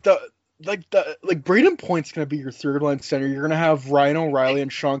that. Like Braden Point's going to be your third line center. You're going to have Ryan O'Reilly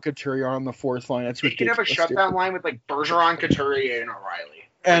and Sean Couturier on the fourth line. That's ridiculous. You can have a shutdown line with like Bergeron, Couturier, and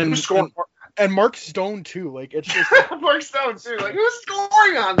O'Reilly. And Mark Stone too. Like, it's just Mark Stone too. Like, who's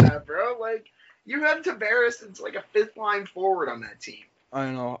scoring on that, bro? Like, you have Tavares as like a 5th line forward on that team.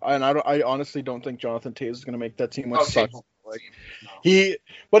 I know, and I honestly don't think Jonathan Toews is going to make that team much suck. Like, no.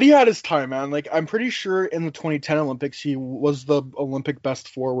 He had his time, man. Like, I'm pretty sure in the 2010 Olympics he was the Olympic best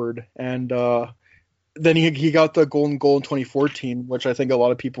forward, and then he got the golden goal in 2014, which I think a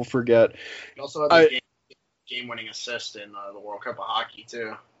lot of people forget. He also had the game-winning assist in the World Cup of Hockey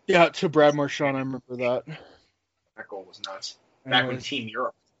too. Yeah, to Brad Marchand, I remember that. That goal was nuts. Back when Team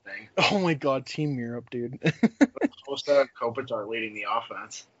Europe was a thing. Oh my god, Team Europe, dude. Costa and Kopitar leading the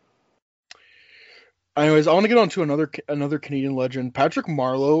offense. Anyways, I want to get on to another Canadian legend. Patrick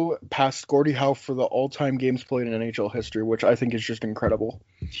Marleau passed Gordie Howe for the all-time games played in NHL history, which I think is just incredible.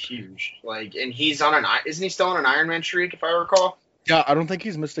 It's huge. Like, and he's on isn't he still on an Ironman streak, if I recall? Yeah, I don't think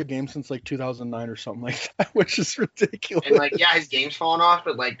he's missed a game since like 2009 or something like that, which is ridiculous. And like, yeah, his game's fallen off,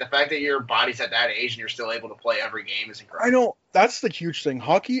 but like the fact that your body's at that age and you're still able to play every game is incredible. I know, that's the huge thing.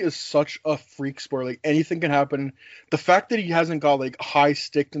 Hockey is such a freak sport. Like, anything can happen. The fact that he hasn't got like high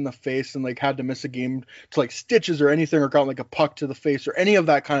sticked in the face and like had to miss a game to like stitches or anything, or got like a puck to the face or any of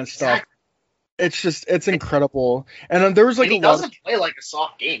that kind of stuff. Exactly. It's incredible. And then there was like he doesn't play like a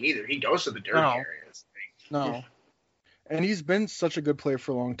soft game either. He goes to the dirty areas. No. and he's been such a good player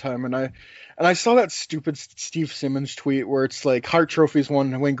for a long time. And I saw that stupid Steve Simmons tweet where it's like Hart trophies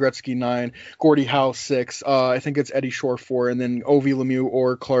 1, Wayne Gretzky 9, Gordie Howe 6, I think it's Eddie Shore 4, and then Ovi Lemieux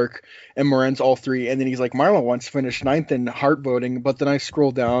or Clark and Morenz all 3. And then he's like, Marleau once finished 9th in Hart voting. But then I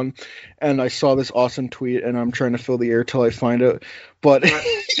scrolled down and I saw this awesome tweet, and I'm trying to fill the air till I find it. But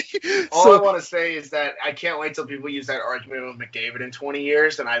all I want to say is that I can't wait till people use that argument with McDavid in 20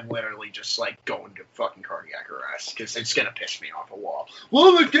 years, and I literally just like go into fucking cardiac arrest because it's gonna piss me off a wall.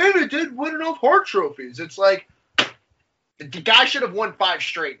 Well, McDavid didn't win enough Hart trophies. It's like the guy should have won 5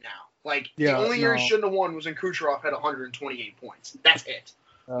 straight now. Like the only year he shouldn't have won was when Kucherov had 128 points. That's it.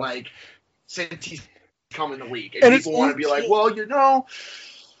 Like since he's come in the league, and people want to be like, well, you know,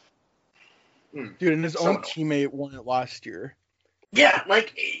 dude, and his own teammate won it last year. Yeah,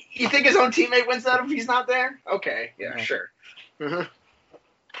 like, you think his own teammate wins that if he's not there? Okay, yeah, sure. And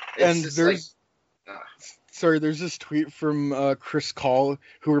there's there's this tweet from Chris Call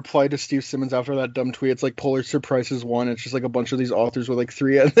who replied to Steve Simmons after that dumb tweet. It's like Pulitzer Prize won. It's just like a bunch of these authors with like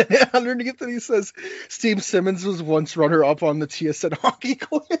 3 and then underneath it he says Steve Simmons was once runner-up on the TSN hockey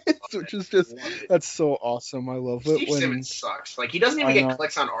quiz, which is just that's so awesome. I love it. Steve Simmons sucks. Like, he doesn't even get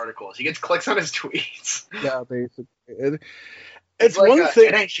clicks on articles. He gets clicks on his tweets. Yeah, basically. It's like one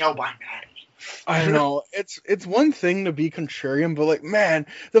thing. NHL by Maddie. I know it's one thing to be contrarian, but like, man,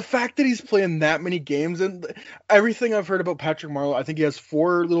 the fact that he's playing that many games and everything I've heard about Patrick Marleau, I think he has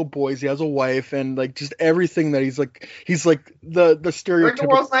 4 little boys, he has a wife, and like just everything that he's like the stereotypical. Like the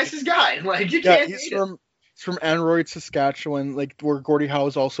world's nicest guy. Like you can't. He's from Anroyd, Saskatchewan, like where Gordie Howe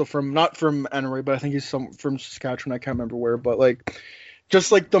is also from. Not from Anroyd, but I think he's from Saskatchewan. I can't remember where, but like,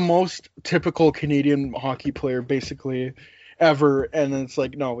 just like the most typical Canadian hockey player, basically. Ever, and then it's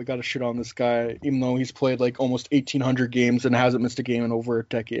like, no, we got to shit on this guy, even though he's played like almost 1,800 games and hasn't missed a game in over a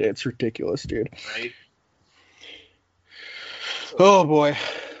decade. It's ridiculous, dude. Right. Oh boy.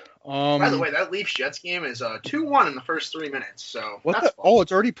 By the way, that Leafs Jets game is 2-1 in the first 3 minutes. So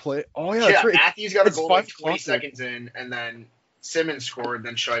it's already played. Oh yeah, that's right. Matthews got a goal like 20 seconds in, and then Simmons scored,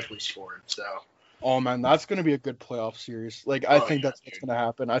 then Scheifele scored. So. Oh man, that's going to be a good playoff series. Like, I think that's what's going to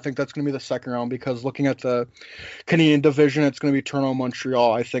happen. I think that's going to be the second round because looking at the Canadian division, it's going to be Toronto,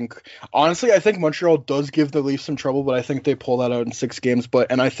 Montreal. I think Montreal does give the Leafs some trouble, but I think they pull that out in 6 games.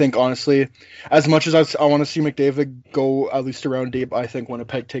 And I think honestly, as much as I want to see McDavid go at least around deep, I think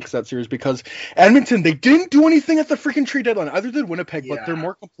Winnipeg takes that series because Edmonton, they didn't do anything at the freaking trade deadline. Either did Winnipeg, but they're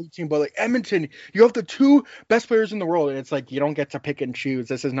more complete team. But like Edmonton, you have the 2 best players in the world, and it's like you don't get to pick and choose.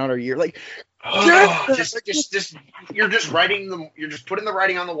 This is not our year. Like. Just you're just putting the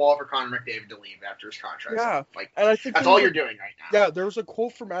writing on the wall for Connor McDavid to leave after his contract. Yeah, like, and I think that's all you're doing right now. Yeah, there was a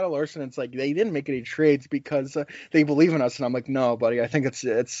quote from Matt Larson. It's like they didn't make any trades because they believe in us, and I'm like, no, buddy. I think it's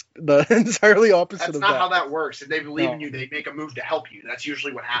the entirely opposite. That's of not that. how that works. If they believe in you, they make a move to help you. That's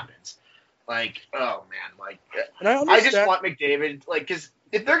usually what happens. Like, oh man, like, and I just want McDavid, like, because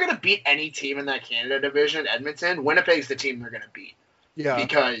if they're gonna beat any team in that Canada division, Edmonton, Winnipeg's the team they're gonna beat. Yeah,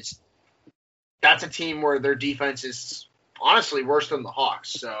 because. That's a team where their defense is honestly worse than the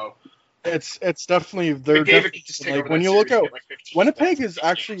Hawks. So it's definitely they're McDavid can just take like over when you series, look at like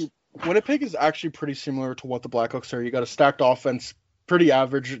Winnipeg is actually pretty similar to what the Blackhawks are. You got a stacked offense, pretty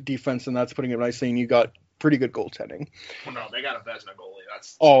average defense, and that's putting it nicely. And you got pretty good goaltending. Well, no, they got a Vezina goalie.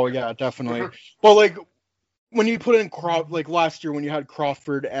 That's yeah, definitely. But like when you put in like last year when you had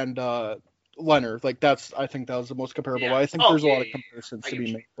Crawford and Leonard, like I think that was the most comparable. Yeah. I think there's a lot of comparisons to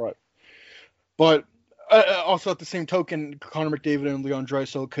be made, but also at the same token, Connor McDavid and Leon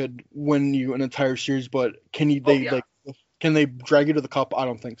Draisaitl could win you an entire series, but can they drag you to the cup? I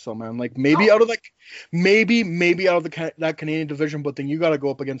don't think so, man. Like maybe out of that Canadian division, but then you got to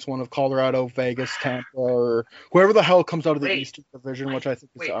go up against one of Colorado, Vegas, Tampa, or whoever the hell comes out of the Eastern division, which I think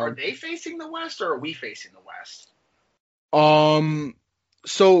is. Are they facing the West or are we facing the West?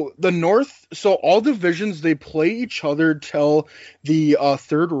 So the North, so all divisions, they play each other till the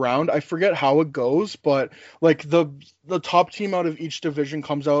third round. I forget how it goes, but like the top team out of each division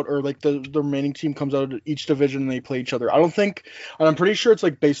comes out, or like the remaining team comes out of each division and they play each other. I'm pretty sure it's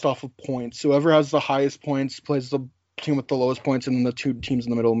like based off of points. So whoever has the highest points plays the team with the lowest points, and then the 2 teams in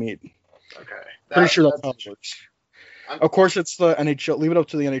the middle meet. Okay. Pretty sure that's how it works. Of course, it's the NHL. Leave it up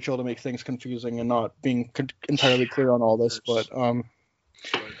to the NHL to make things confusing and not being entirely clear on all this, but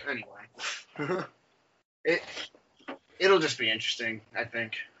anyway, it'll just be interesting, I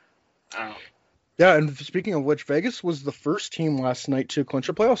think. Yeah, and speaking of which, Vegas was the first team last night to clinch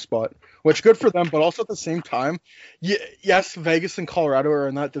a playoff spot, which good for them, but also at the same time, yes, Vegas and Colorado are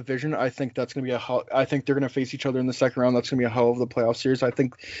in that division. I think that's going to be I think they're going to face each other in the second round. That's going to be a hell of the playoff series. I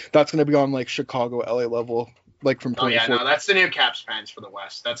think that's going to be on like Chicago, LA level like from 2014. Oh yeah, no, that's the new Caps fans for the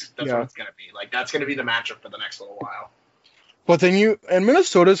West. That's what it's gonna be. Like that's gonna be the matchup for the next little while. But then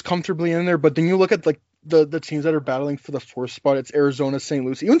Minnesota's comfortably in there. But then you look at like the teams that are battling for the 4th spot. It's Arizona, St.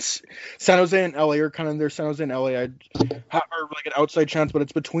 Louis, even San Jose and LA are kind of in there. San Jose and LA are like an outside chance, but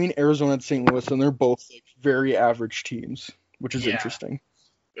it's between Arizona and St. Louis, and they're both like very average teams, which is interesting.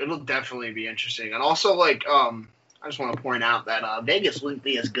 It'll definitely be interesting, and also like I just want to point out that Vegas wouldn't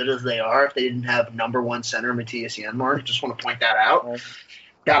be as good as they are if they didn't have number 1 center Matthias Janmark. Just want to point that out.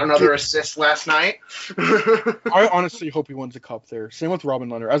 Got another assist last night. I honestly hope he wins a cup there. Same with Robin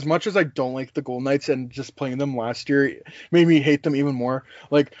Lehner. As much as I don't like the Golden Knights and just playing them last year made me hate them even more,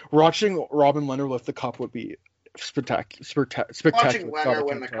 like watching Robin Lehner lift the cup would be spectacular. Watching Lehner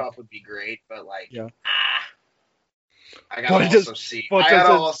win the cup would be great, but like, I gotta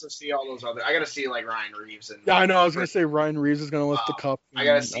also see all those other. I gotta see like Ryan Reeves and. Yeah, I know. I was gonna say Ryan Reeves is gonna lift the cup. I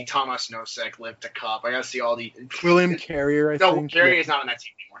gotta see Thomas Nosek lift the cup. I gotta see all the William Carrier. I think. No, Carrier is not on that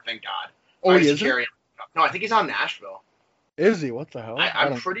team anymore. Thank God. Oh, he is. No, I think he's on Nashville. Is he? What the hell?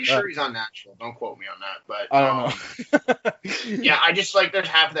 I'm pretty sure he's on Nashville. Don't quote me on that, but I don't know. Yeah, I just like there's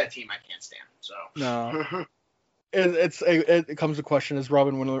half of that team I can't stand. So no. It comes to question: is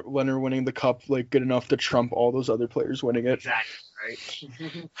Robin Lehner winning the cup like good enough to trump all those other players winning it? Exactly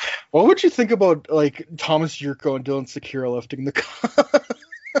right. What would you think about like Thomas Yurko and Dylan Sekera lifting the cup?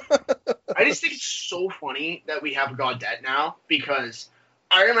 I just think it's so funny that we have Gaudette now because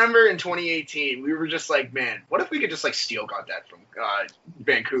I remember in 2018 we were just like, man, what if we could just like steal Gaudette from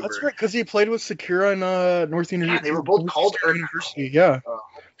Vancouver? That's right, because he played with Sekera in North University. Yeah, they were both called University. Yeah,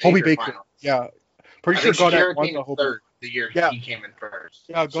 Hobey Baker. Finals. Yeah. Pretty sure Gaudette won the third the year he came in first.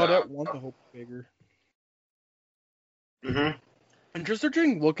 Yeah, Gaudette won the Hobey Baker. Mm-hmm. And just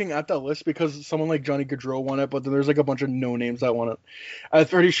looking at that list because someone like Johnny Gaudreau won it, but then there's like a bunch of no names that won it. I'm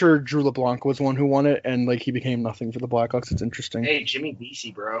pretty sure Drew LeBlanc was one who won it, and like he became nothing for the Blackhawks. It's interesting. Hey, Jimmy Vesey,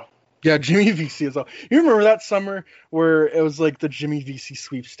 bro. Yeah, Jimmy Vesey as well. You remember that summer where it was like the Jimmy Vesey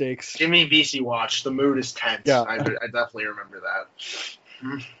sweepstakes? Jimmy Vesey watch. The mood is tense. Yeah. I definitely remember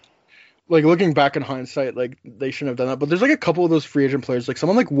that. Like looking back in hindsight, like they shouldn't have done that. But there's like a couple of those free agent players, like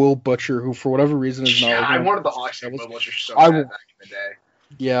someone like Will Butcher, who for whatever reason is not. Yeah, I wanted the Hawks to Will Butcher so bad back in the day.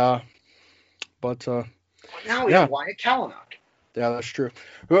 Yeah, but now we have Wyatt Kalynuk. Yeah, that's true.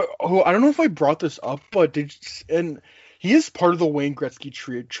 Who I don't know if I brought this up, but he is part of the Wayne Gretzky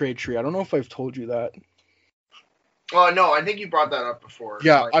trade tree. I don't know if I've told you that. No, I think you brought that up before.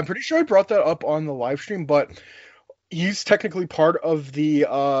 Yeah, I'm pretty sure I brought that up on the live stream, but he's technically part of the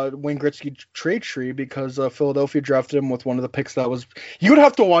Wayne Gretzky trade tree because Philadelphia drafted him with one of the picks that was. You would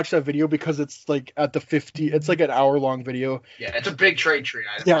have to watch that video because it's like at the 50. It's like an hour-long video. Yeah, it's a big trade tree.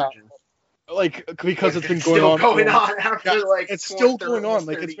 I imagine. Like because it's been going on. It's still going on.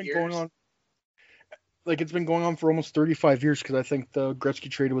 Like it's been going on. Like it's been going on for almost 35 years because I think the Gretzky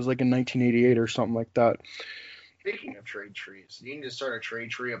trade was like in 1988 or something like that. Speaking of trade trees, you need to start a trade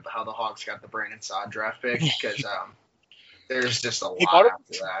tree of how the Hawks got the Brandon Saad draft pick because there's just a lot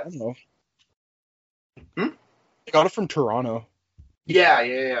after that. They got it from Toronto. Yeah.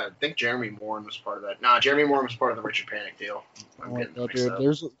 I think Jeremy Morin was part of that. Nah, Jeremy Morin was part of the Richard Panik deal.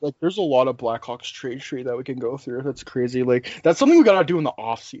 There's a lot of Blackhawks trade tree that we can go through. That's crazy. Like that's something we gotta do in the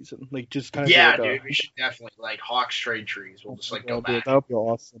off season. Like just kind of dude, we should definitely like Hawks trade trees. We'll just like go back. That would be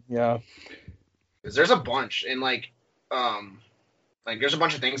awesome. Yeah. Because there's a bunch, and like there's a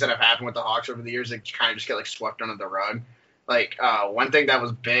bunch of things that have happened with the Hawks over the years that kind of just get like swept under the rug. Like one thing that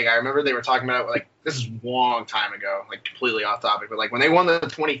was big, I remember they were talking about like this is a long time ago, like completely off topic, but like when they won the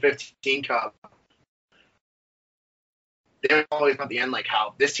 2015 Cup, they were always at the end like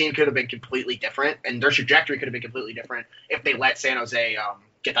how this team could have been completely different, and their trajectory could have been completely different if they let San Jose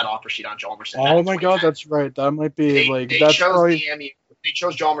get that offer sheet on Hjalmarsson. Oh my God, that's right. That might be that's probably. They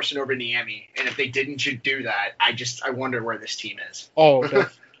chose Hjalmarsson over Niemi, and if they didn't do that, I wonder where this team is. Oh,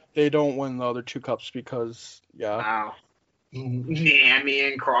 they don't win the other two cups because Wow.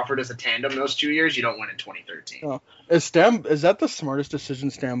 Niemi and Crawford as a tandem those 2 years, you don't win in 2013. Oh. Is that the smartest decision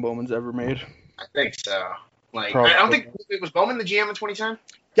Stan Bowman's ever made? I think so. Like probably. I don't think it was Bowman the GM in 2010.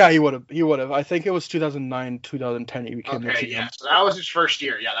 Yeah, he would have. I think it was 2009, 2010 he became the GM. Yeah, so that was his first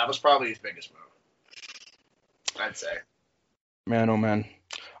year. Yeah, that was probably his biggest move, I'd say. Man, oh man.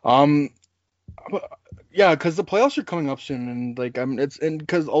 Yeah, because the playoffs are coming up soon, and like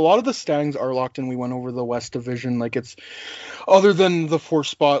because a lot of the standings are locked in. We went over the West Division, like it's other than the 4th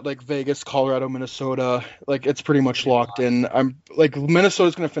spot, like Vegas, Colorado, Minnesota, like it's pretty much locked in. I'm like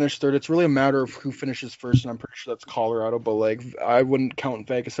Minnesota's gonna finish 3rd. It's really a matter of who finishes 1st, and I'm pretty sure that's Colorado. But like I wouldn't count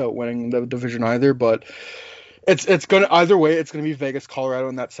Vegas out winning the division either. But It's gonna either way. It's gonna be Vegas, Colorado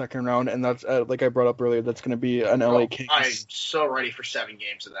in that second round, and that's like I brought up earlier. That's gonna be an LA Kings. I'm so ready for 7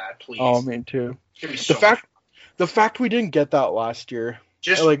 games of that. Please. Oh, me too. So the fact we didn't get that last year.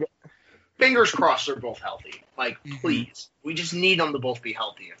 Just like fingers crossed they're both healthy. Like, please. We just need them to both be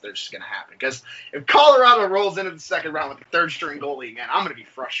healthy if they're just gonna happen. Because if Colorado rolls into the second round with the third string goalie again, I'm gonna be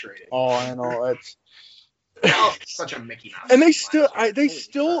frustrated. Oh, I know it's. Such a Mickey Mouse. And they still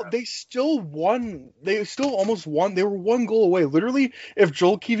won. They still almost won. They were 1 goal away. Literally, if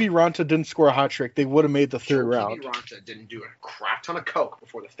Joel Kiviranta didn't score a hat trick, they would have made the third round. Kiviranta didn't do a crap ton of coke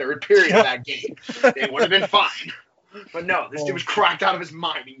before the third period of that game. They would have been fine. But no, this dude was cracked out of his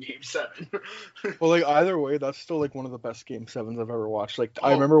mind in Game 7. Well, like either way, that's still like one of the best Game 7s I've ever watched. Like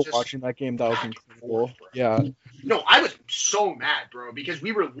I remember watching that game. That was incredible. Yeah. No, I was so mad, bro, because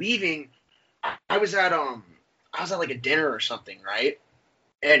we were leaving. I was at like a dinner or something, right?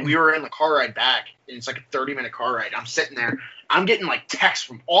 And we were in the car ride back, and it's like a 30-minute car ride. I'm sitting there. I'm getting like texts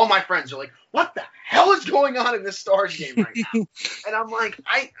from all my friends. They're like, "What the hell is going on in this Stars game right now?" And I'm like,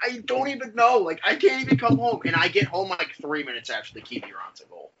 I don't even know. Like, I can't even come home. And I get home like 3 minutes after the Kiviranta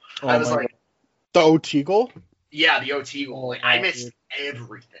goal. I was like, the OT goal? Yeah, the OT goal. Like, I missed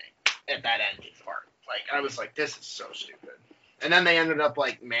everything at that ending part. Like, I was like, this is so stupid. And then they ended up,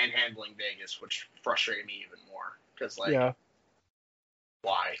 like, manhandling Vegas, which frustrated me even more. Because, like,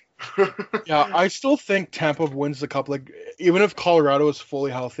 why? Yeah, I still think Tampa wins the Cup. Like, even if Colorado is fully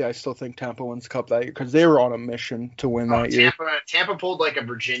healthy, I still think Tampa wins the Cup that year. Because they were on a mission to win that year. Tampa pulled, like, a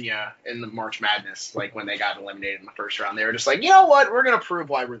Virginia in the March Madness, like, when they got eliminated in the first round. They were just like, you know what? We're going to prove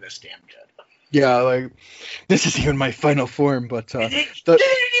why we're this damn good. Yeah, like, this isn't even my final form, but... they didn't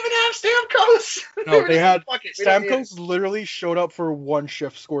even have Stamkos! No, they had... Stamkos literally showed up for 1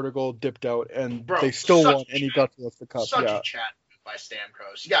 shift, scored a goal, dipped out, and they still won, and he got to lift the Cup. Such a chat by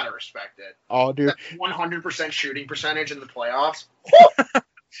Stamkos. You gotta respect it. Oh, dude. That 100% shooting percentage in the playoffs.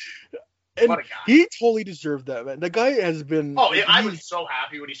 And what a guy. He totally deserved that, man. The guy has been... Oh, I was so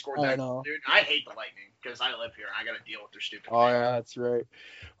happy when he scored that goal, dude. I hate the Lightning, because I live here, and I gotta deal with their stupid fans. Yeah, that's right.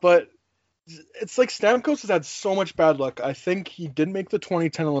 But... it's like Stamkos has had so much bad luck. I think he didn't make the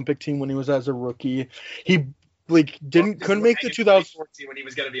 2010 Olympic team when he was as a rookie. He couldn't make the 2014 when he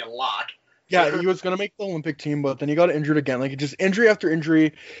was going to be a lock. Yeah, he was going to make the Olympic team, but then he got injured again. Like, just injury after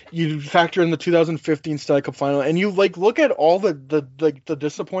injury. You factor in the 2015 Stanley Cup final, and you like look at all the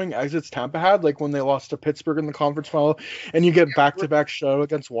disappointing exits Tampa had, like when they lost to Pittsburgh in the conference final, and you get back-to-back shutout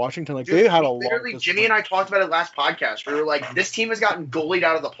against Washington. Like, they had a lot. Literally, Jimmy and I talked about it last podcast. We were like, this team has gotten goalied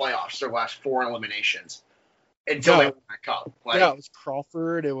out of the playoffs their last 4 eliminations until they won that cup. Like, it was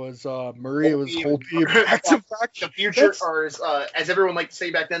Crawford, it was Murray, it was Holtby, back-to-back. The future, or as everyone liked to say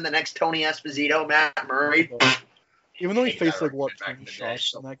back then, the next Tony Esposito, Matt Murray. Even though he faced 20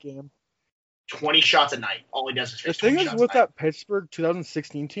 shots in that game. 20 shots a night. All he does is face 20 shots. The thing is with that Pittsburgh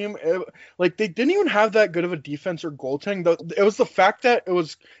 2016 team, they didn't even have that good of a defense or goaltending. It was the fact that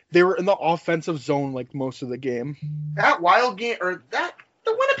they were in the offensive zone like most of the game. That Wild game,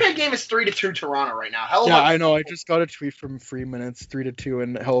 the Winnipeg game is 3-2 Toronto right now. I know. I just got a tweet from 3 minutes, 3-2,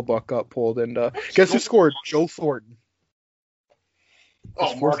 and Hellebuyck got pulled. And guess who scored? Joe Thornton.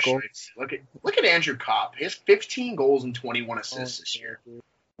 Oh, Mark Scheifele. Look at Andrew Copp. He has 15 goals and 21 assists this year.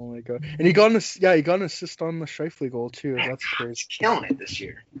 Oh my god! And he got an assist on the Scheifele goal too. That's crazy. He's killing it this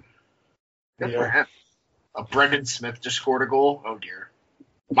year. Good for him. Brendan Smith just scored a goal. Oh dear.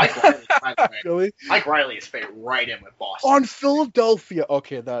 Mike Riley, by the way. Really? Mike Riley is fit right in with Boston. On Philadelphia.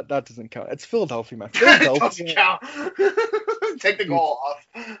 Okay, that doesn't count. It's Philadelphia, man. Philadelphia. It doesn't count. Take the goal off.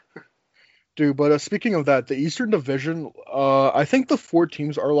 Dude, but speaking of that, the Eastern Division, I think the 4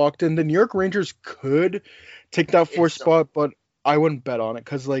 teams are locked in. The New York Rangers could take that 4th spot, but I wouldn't bet on it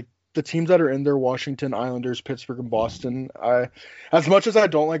because, like, the teams that are in there, Washington, Islanders, Pittsburgh, and Boston, as much as I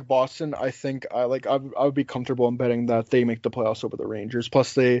don't like Boston, I think I would be comfortable in betting that they make the playoffs over the Rangers.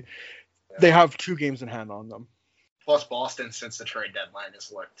 Plus, they have 2 games in hand on them. Plus, Boston, since the trade deadline,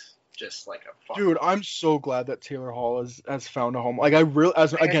 has looked just like a fuck. Dude, I'm so glad that Taylor Hall has found a home. Like, I really,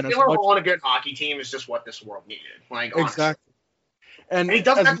 Taylor Hall on a good hockey team is just what this world needed. Like, honestly. Exactly. And he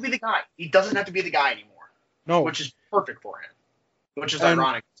doesn't have to be the guy. He doesn't have to be the guy anymore. No, which is perfect for him. Which is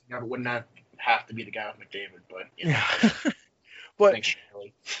ironic. He wouldn't have to be the guy with McDavid, but yeah. But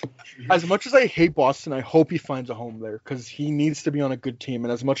as much as I hate Boston, I hope he finds a home there because he needs to be on a good team.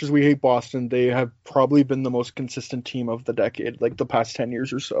 And as much as we hate Boston, they have probably been the most consistent team of the decade, like the past 10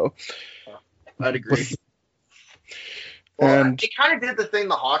 years or so. I'd agree. And they kind of did the thing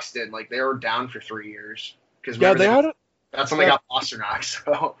the Hawks did. Like, they were down for 3 years. That's when they got Pasternak.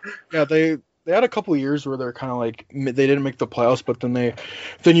 So yeah, they had a couple of years where they're kind of like they didn't make the playoffs, but then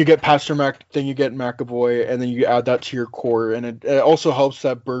you get Pasternak, then you get McAvoy, and then you add that to your core, and it also helps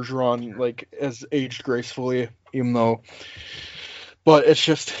that Bergeron like has aged gracefully, even though. But it's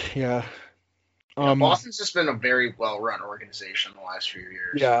just Boston's just been a very well-run organization the last few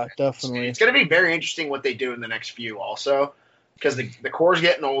years. Yeah, definitely. It's going to be very interesting what they do in the next few, also, because the core's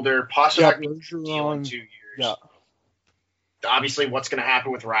getting older. Pasternak needs to deal in 2 years. Yeah. Obviously, what's going to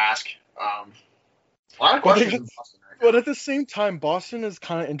happen with Rask? A lot of questions in Boston right now. But at the same time, Boston has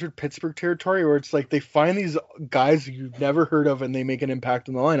kind of entered Pittsburgh territory where it's like they find these guys you've never heard of and they make an impact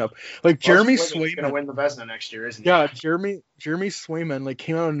in the lineup. Like Jeremy Swayman. Going to win the Vezina next year, isn't he? Yeah, Jeremy Swayman like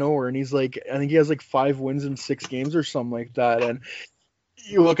came out of nowhere and he's like, I think he has like 5 wins in 6 games or something like that. And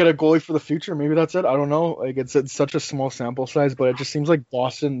you look at a goalie for the future, maybe that's it. I don't know. Like it's such a small sample size, but it just seems like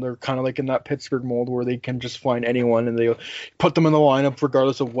Boston, they're kind of like in that Pittsburgh mold where they can just find anyone and they put them in the lineup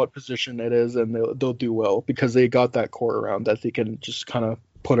regardless of what position it is, and they'll do well because they got that core around that they can just kind of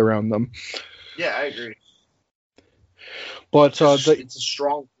put around them. Yeah, I agree. But it's a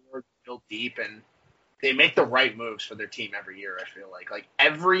strong core built deep, and they make the right moves for their team every year. I feel like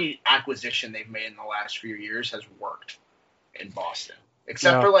every acquisition they've made in the last few years has worked in Boston.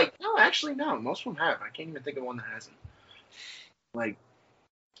 Except for no, most of them have. I can't even think of one that hasn't. Like,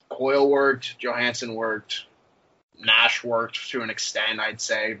 Coyle worked, Johansson worked, Nash worked to an extent, I'd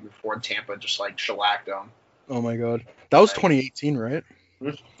say, before Tampa just like shellacked them. Oh my God, that was 2018, right?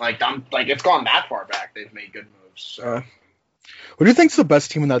 It's gone that far back. They've made good moves. So. What do you think's the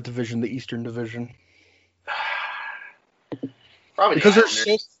best team in that division, the Eastern Division? Probably because the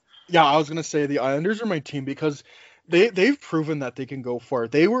Islanders. I was gonna say the Islanders are my team because. They've proven that they can go far.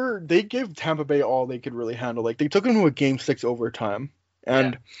 They gave Tampa Bay all they could really handle. Like they took them to a Game 6 overtime,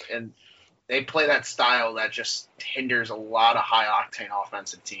 and they play that style that just hinders a lot of high octane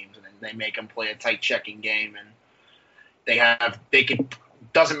offensive teams, and they make them play a tight checking game. And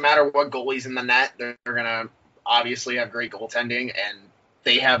doesn't matter what goalie's in the net, they're gonna obviously have great goaltending, and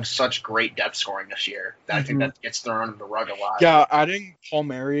they have such great depth scoring this year that I think that gets thrown under the rug a lot. Yeah, adding Paul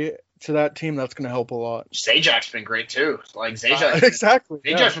Mary to that team, that's going to help a lot. Zajak's been great too. Like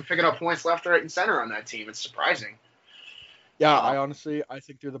Zajak's been picking up points left, right, and center on that team. It's surprising. Yeah, I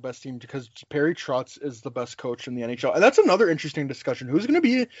think they're the best team because Perry Trotz is the best coach in the NHL. And that's another interesting discussion. Who's going to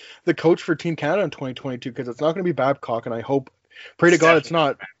be the coach for Team Canada in 2022? Because it's not going to be Babcock, and I pray to God it's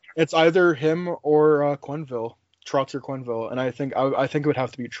not. It's either him or Quenneville. Trotz or Quenneville, and I think it would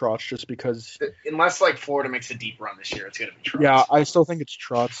have to be Trotz just because unless like Florida makes a deep run this year, it's gonna be Trotz. Yeah, I still think it's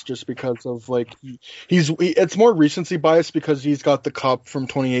Trotz just because of like it's more recency bias because he's got the cup from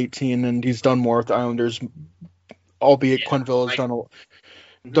 2018 and he's done more with the Islanders, albeit Quenneville has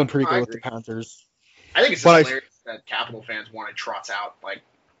done pretty good with the Panthers. I think it's hilarious that Capital fans wanted Trotz out. Like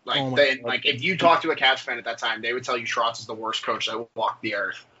if you talk to a Caps fan at that time, they would tell you Trotz is the worst coach that walked the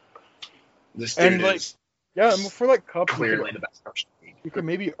earth. This dude is. Yeah, and before that cup, clearly the best coach. You could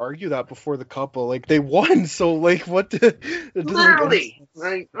maybe argue that before the cup, but like they won, so like what? Literally,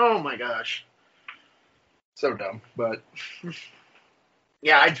 like oh my gosh, so dumb. But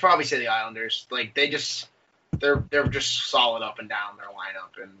yeah, I'd probably say the Islanders. Like they're just solid up and down their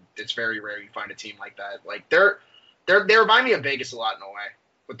lineup, and it's very rare you find a team like that. Like they remind me of Vegas a lot in a way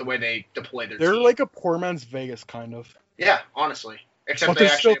with the way they deploy their. They're team. like a poor man's Vegas, kind of. Yeah, honestly. Except they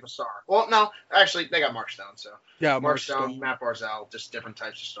actually have a star. Well, no, actually, they got Mark Stone, so. Yeah, Mark Stone, Matt Barzal, just different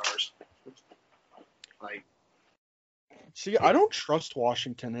types of stars. See, I don't trust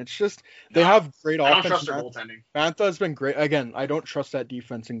Washington. It's just they have great offense. I don't trust their goaltending. Mantha has been great. Again, I don't trust that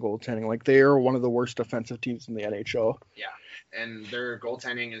defense and goaltending. Like, they are one of the worst offensive teams in the NHL. Yeah, and their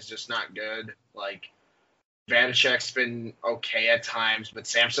goaltending is just not good. Like, Vanacek's been okay at times, but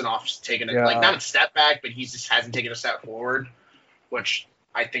Samsonov's taken not a step back, but he just hasn't taken a step forward, which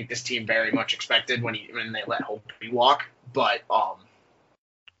I think this team very much expected when they let Holtby walk. But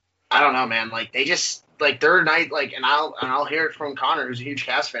I don't know, man. Like they just their night, and I'll hear it from Connor, who's a huge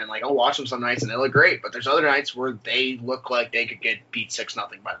Caps fan. Like I'll watch them some nights and they look great, but there's other nights where they look like they could get beat 6-0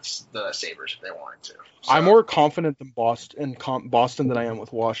 by the Sabres if they wanted to. So, I'm more confident than Boston than I am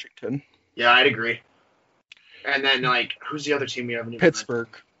with Washington. Yeah, I'd agree. And then who's the other team we haven't even Pittsburgh.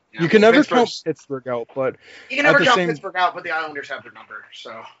 mentioned? You can never count Pittsburgh out, but you can never count Pittsburgh out, but the Islanders have their number.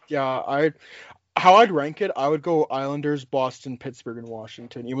 So yeah, how I'd rank it, I would go Islanders, Boston, Pittsburgh, and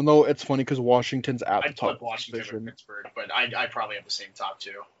Washington. Even though it's funny because Washington's at the top. I'd put Washington and Pittsburgh, but I'd probably have the same top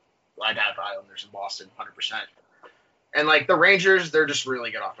two. I'd have Islanders and Boston, 100%. And the Rangers, they're just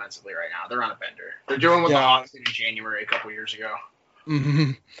really good offensively right now. They're on a bender. They're doing what the Hawks did in January a couple years ago.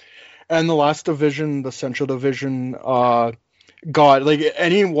 Mm-hmm. And the last division, the Central Division, God, like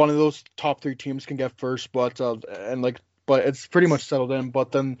any one of those top 3 teams can get first, but it's pretty much settled in.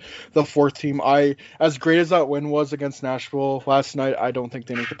 But then the 4th team, as great as that win was against Nashville last night, I don't think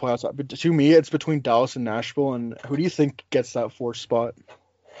they make the playoffs. But to me, it's between Dallas and Nashville. And who do you think gets that 4th spot?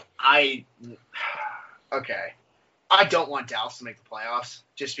 Okay. I don't want Dallas to make the playoffs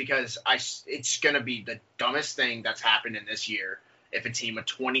just because it's going to be the dumbest thing that's happened in this year if a team of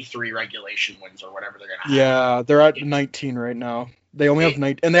 23 regulation wins or whatever they're going to have. Yeah, they're at 19 right now. They only have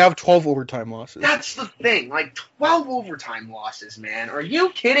 9, and they have 12 overtime losses. That's the thing. Like, 12 overtime losses, man. Are you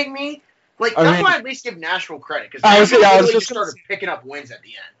kidding me? Like, that's why I at least give Nashville credit, because Nashville just started picking up wins at the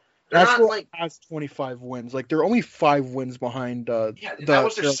end. Nashville has 25 wins. Like, they're only 5 wins behind. That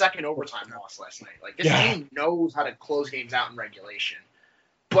was their second overtime loss last night. Like, this team knows how to close games out in regulation.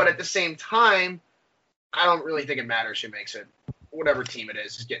 But at the same time, I don't really think it matters who makes it. Whatever team it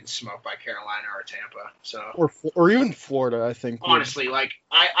is getting smoked by Carolina or Tampa. So or even Florida, I think. Honestly, like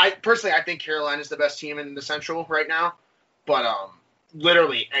I personally, I think Carolina's the best team in the Central right now. But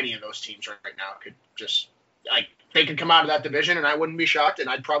literally any of those teams right now could just they could come out of that division, and I wouldn't be shocked, and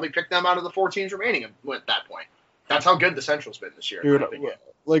I'd probably pick them out of the 4 teams remaining at that point. That's how good the Central's been this year. Dude,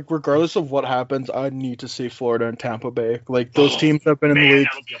 like regardless of what happens, I need to see Florida and Tampa Bay. Like those teams have been in the league.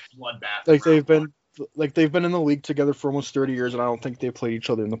 That would be a bloodbath. They've been in the league together for almost 30 years, and I don't think they've played each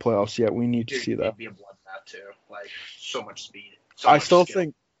other in the playoffs yet. We need to see that. It'd be a bloodbath too. Like so much speed. I still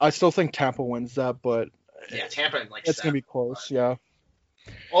think Tampa wins that, but Tampa it's gonna be close. Yeah.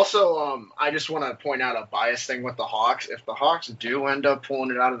 Also, I just want to point out a bias thing with the Hawks. If the Hawks do end up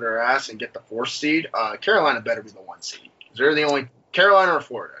pulling it out of their ass and get the 4th seed, Carolina better be the 1 seed. They're the only Carolina or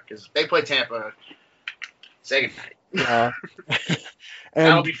Florida, because they play Tampa. Say goodnight. Yeah.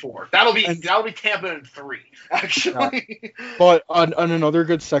 That'll be 4. That'll be Tampa in 3, actually. Yeah. But on another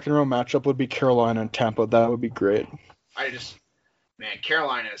good second round matchup would be Carolina and Tampa. That would be great.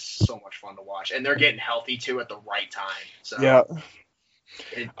 Carolina is so much fun to watch, and they're getting healthy too at the right time. So yeah.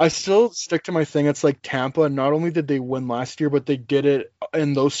 I still stick to my thing. It's like Tampa, not only did they win last year, but they did it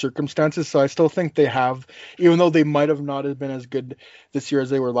in those circumstances. So I still think they have, even though they might have not have been as good this year as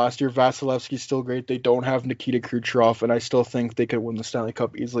they were last year, Vasilevsky's still great. They don't have Nikita Kucherov, and I still think they could win the Stanley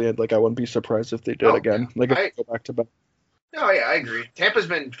Cup easily. And I wouldn't be surprised if they did again. If they go back to back. No, yeah, I agree. Tampa's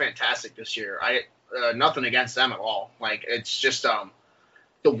been fantastic this year. Nothing against them at all. Like, it's just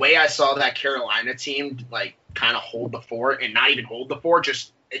the way I saw that Carolina team kind of hold the fort, and not even hold the fort,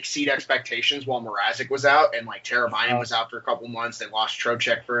 just exceed expectations while Mrazek was out and Teravainen was out for a couple months. They lost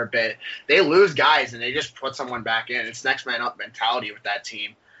Trocheck for a bit. They lose guys and they just put someone back in. It's next man up mentality with that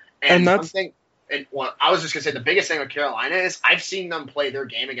team. And I was just gonna say the biggest thing with Carolina is I've seen them play their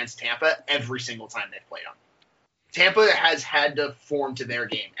game against Tampa every single time they've played them. Tampa has had to form to their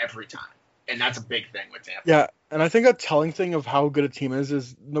game every time. And that's a big thing with Tampa. Yeah, and I think a telling thing of how good a team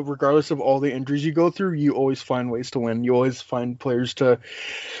is regardless of all the injuries you go through, you always find ways to win. You always find players to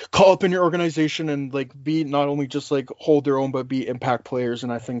call up in your organization and be not only just hold their own, but be impact players.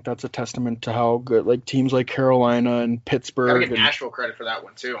 And I think that's a testament to how good teams like Carolina and Pittsburgh. Gotta give Nashville credit for that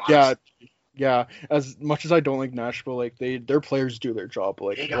one too. Honestly. Yeah. As much as I don't like Nashville, their players do their job. A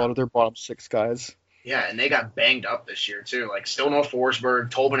lot of their bottom 6 guys. Yeah, and they got banged up this year, too. Still no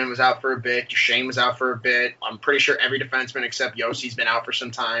Forsberg. Tolvanen was out for a bit. Duchesne was out for a bit. I'm pretty sure every defenseman except Yossi's been out for some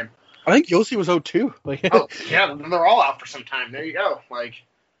time. I think Yossi was out, too. Yeah, they're all out for some time. There you go.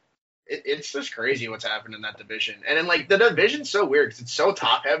 It's just crazy what's happened in that division. And then, the division's so weird because it's so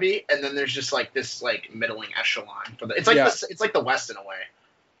top-heavy, and then there's just, this, middling echelon. It's like the West in a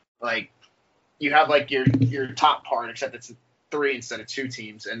way. You have, your top part, except it's 3 instead of 2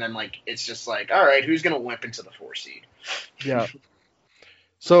 teams, and then it's just all right, who's gonna limp into the 4 seed? Yeah.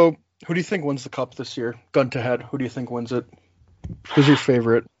 So who do you think wins the cup this year? Gun to head, who do you think wins it? Who's your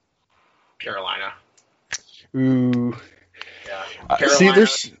favorite? Carolina. Ooh. Yeah. Carolina.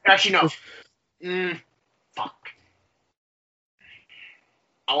 Actually no. Fuck.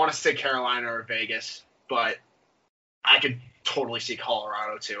 I want to say Carolina or Vegas, but I could totally see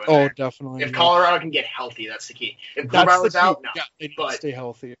Colorado too. Definitely. If Colorado can get healthy, that's the key. If Grubauer's out, no. Yeah, they need to stay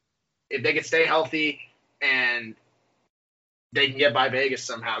healthy. If they can stay healthy and they can get by Vegas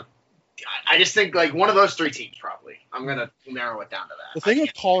somehow, I just think one of those 3 teams probably. I'm gonna narrow it down to that. The thing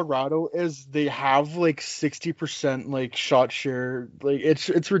with Colorado is they have 60% shot share.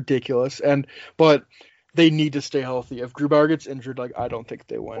 It's ridiculous, but they need to stay healthy. If Grubauer gets injured, I don't think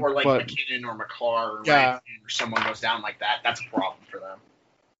they win. Or McKinnon or McCarr or someone goes down like that. That's a problem for them.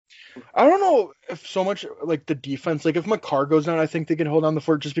 I don't know if so much like the defense. Like if Makar goes down, I think they can hold down the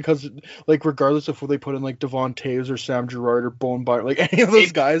fort just because, like, regardless of who they put in, like Devon Toews or Sam Girard or Bowen Byron, like any of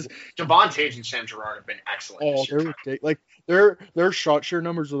those guys. Devon Toews and Sam Girard have been excellent. Oh, they're ridiculous. Like their shot share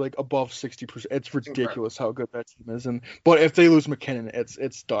numbers are like above 60%. It's ridiculous how good that team is. But if they lose McKinnon,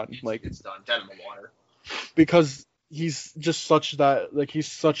 it's done. Like it's done. Dead in the water. Because he's just such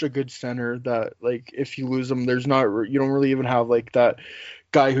a good center that, like, if you lose him, you don't really even have like that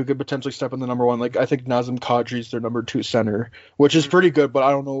guy who could potentially step in the number one. Like I think Nazem Kadri's their number 2 center, which is pretty good, but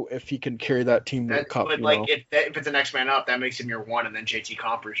I don't know if he can carry that team to the cup. But like if it's the next man up, that makes him your 1, and then JT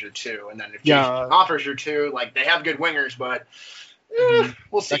Compher's your 2, and then if JT Compher's your 2, like they have good wingers, but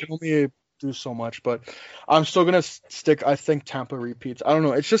we'll see. That can only do so much, but I'm still gonna stick. I think Tampa repeats. I don't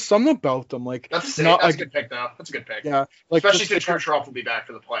know. It's just something about them. Like that's a good pick, though. That's a good pick. Yeah, like especially since Kucherov will be back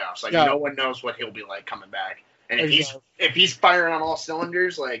for the playoffs. Like no one knows what he'll be like coming back. And if he's firing on all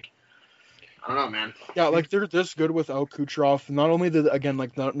cylinders, like I don't know, man. Yeah, like they're this good without Kucherov. Not only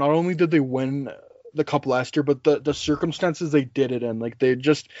did they win the cup last year, but the circumstances they did it in, like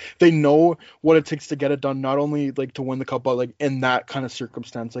they know what it takes to get it done. Not only like to win the cup, but like in that kind of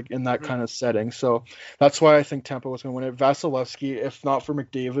circumstance, like in that kind of setting. So that's why I think Tampa was going to win it. Vasilevsky, if not for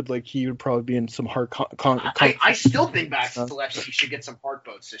McDavid, like he would probably be in some hard. I still think Vasilevsky should get some hard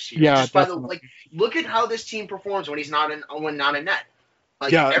votes this year. Yeah, just by look at how this team performs when he's not in net.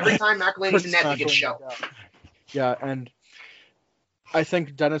 Like every time McElhinney's in net, they get shelled. Yeah, and I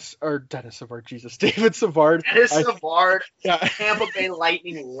think David Savard. Tampa Bay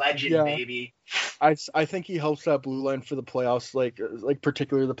Lightning legend, baby. I think he helps that blue line for the playoffs, like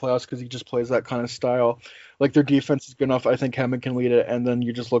particularly the playoffs, because he just plays that kind of style. Like their defense is good enough. I think Hammond can lead it, and then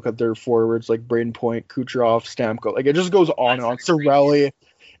you just look at their forwards like Braden Point, Kucherov, Stamkos. Like it just goes on and on. Cirelli.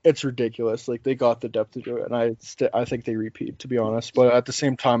 It's ridiculous. Like they got the depth to do it, and I think they repeat, to be honest. But at the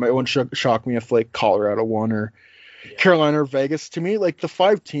same time, it wouldn't shock me if like Colorado won or Carolina or Vegas. To me, like the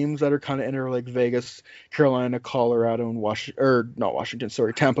 5 teams that are kind of in are like Vegas, Carolina, Colorado,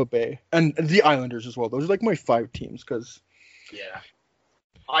 and Tampa Bay, and the Islanders as well. Those are like my 5 teams because. Yeah.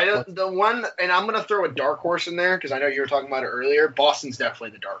 The one, and I'm gonna throw a dark horse in there because I know you were talking about it earlier. Boston's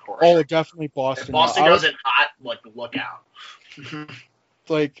definitely the dark horse. Oh, definitely Boston. If Boston goes in hot, like look out.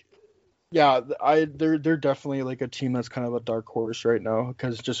 Like, yeah, they're definitely like a team that's kind of a dark horse right now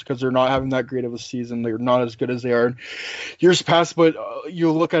because they're not having that great of a season. They're not as good as they are in years past. But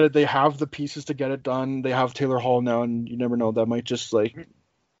you look at it, they have the pieces to get it done. They have Taylor Hall now, and you never know, that might just like.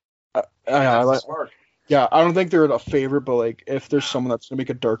 Yeah, I don't think they're a favorite, but like if there's someone that's gonna make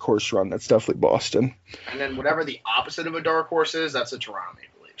a dark horse run, that's definitely Boston. And then whatever the opposite of a dark horse is, that's the Toronto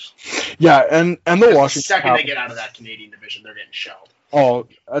Maple Leafs. Yeah, and the Washington. The second they get out of that Canadian division, they're getting shelled. Oh,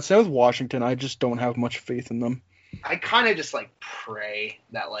 I'd say with Washington, I just don't have much faith in them. I kind of just like pray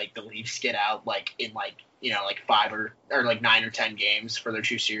that like the Leafs get out like in like 5 or like 9 or 10 games for their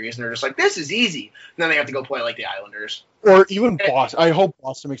 2 series, and they're just like, this is easy. And then they have to go play like the Islanders or even Boston. I hope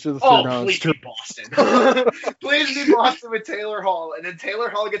Boston makes it to the third round. Please be Boston. Please be Boston with Taylor Hall, and then Taylor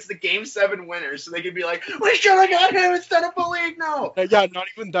Hall gets the Game 7 winner, so they can be like, we should have got him instead of Foligno. No. Yeah, not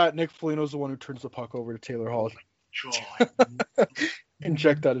even that. Nick Foligno's the one who turns the puck over to Taylor Hall.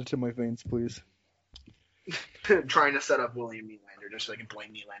 Inject that into my veins, please. Trying to set up William Nylander just so they can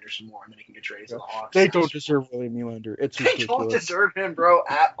blame Nylander some more, and then he can get traded to the Hawks. They don't deserve William Nylander. It's ridiculous. They don't deserve him, bro,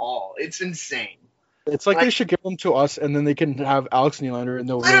 at all. It's insane. It's like they should give them to us, and then they can have Alex Nylander, and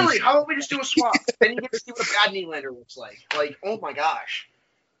they'll literally. How about we just do a swap? Then you get to see what a bad Nylander looks like. Like, oh my gosh.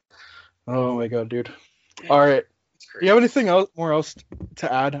 Oh my god, dude. All right. Do you have anything more else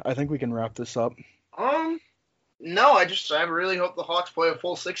to add? I think we can wrap this up. No, I really hope the Hawks play a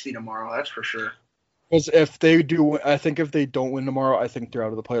full 60 tomorrow. That's for sure. Because if they do, I think if they don't win tomorrow, I think they're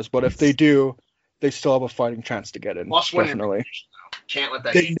out of the playoffs. But if they do, they still have a fighting chance to get in. Must win in regulation, though. Can't let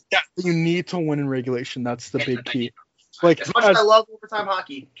that game. You need to win in regulation. That's the big key. Like, as much as I love overtime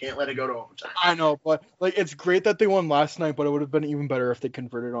hockey, can't let it go to overtime. I know, but like it's great that they won last night, but it would have been even better if they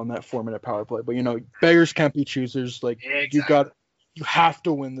converted on that 4-minute power play. But beggars can't be choosers. Like exactly. You have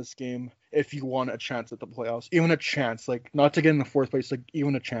to win this game if you want a chance at the playoffs. Even a chance, like not to get in the 4th place, like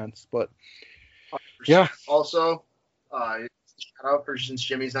even a chance. But yeah. Also, shout out for since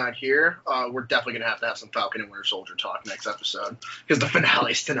Jimmy's not here, we're definitely gonna have to have some Falcon and Winter Soldier talk next episode because the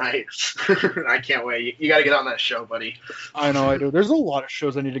finale's tonight. I can't wait. You got to get on that show, buddy. I know I do. There's a lot of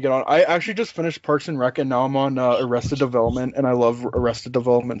shows I need to get on. I actually just finished Parks and Rec, and now I'm on Arrested Development, and I love Arrested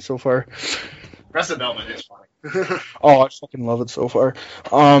Development so far. Arrested Development is funny. Oh, I fucking love it so far.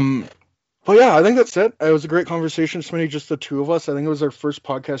 But yeah, I think that's it. It was a great conversation, Smitty, just the 2 of us. I think it was our first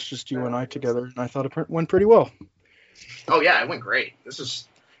podcast, just you and I together, and I thought it went pretty well. Oh yeah, it went great. This is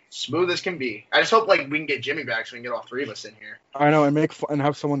Smooth as can be. I just hope we can get Jimmy back so we can get all three of us in here. I know, and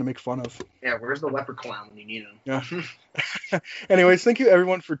have someone to make fun of. Yeah, where's the leper clown when you need him? Yeah. Anyways, thank you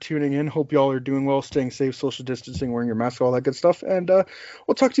everyone for tuning in. Hope y'all are doing well, staying safe, social distancing, wearing your mask, all that good stuff. And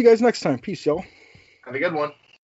we'll talk to you guys next time. Peace, y'all. Have a good one.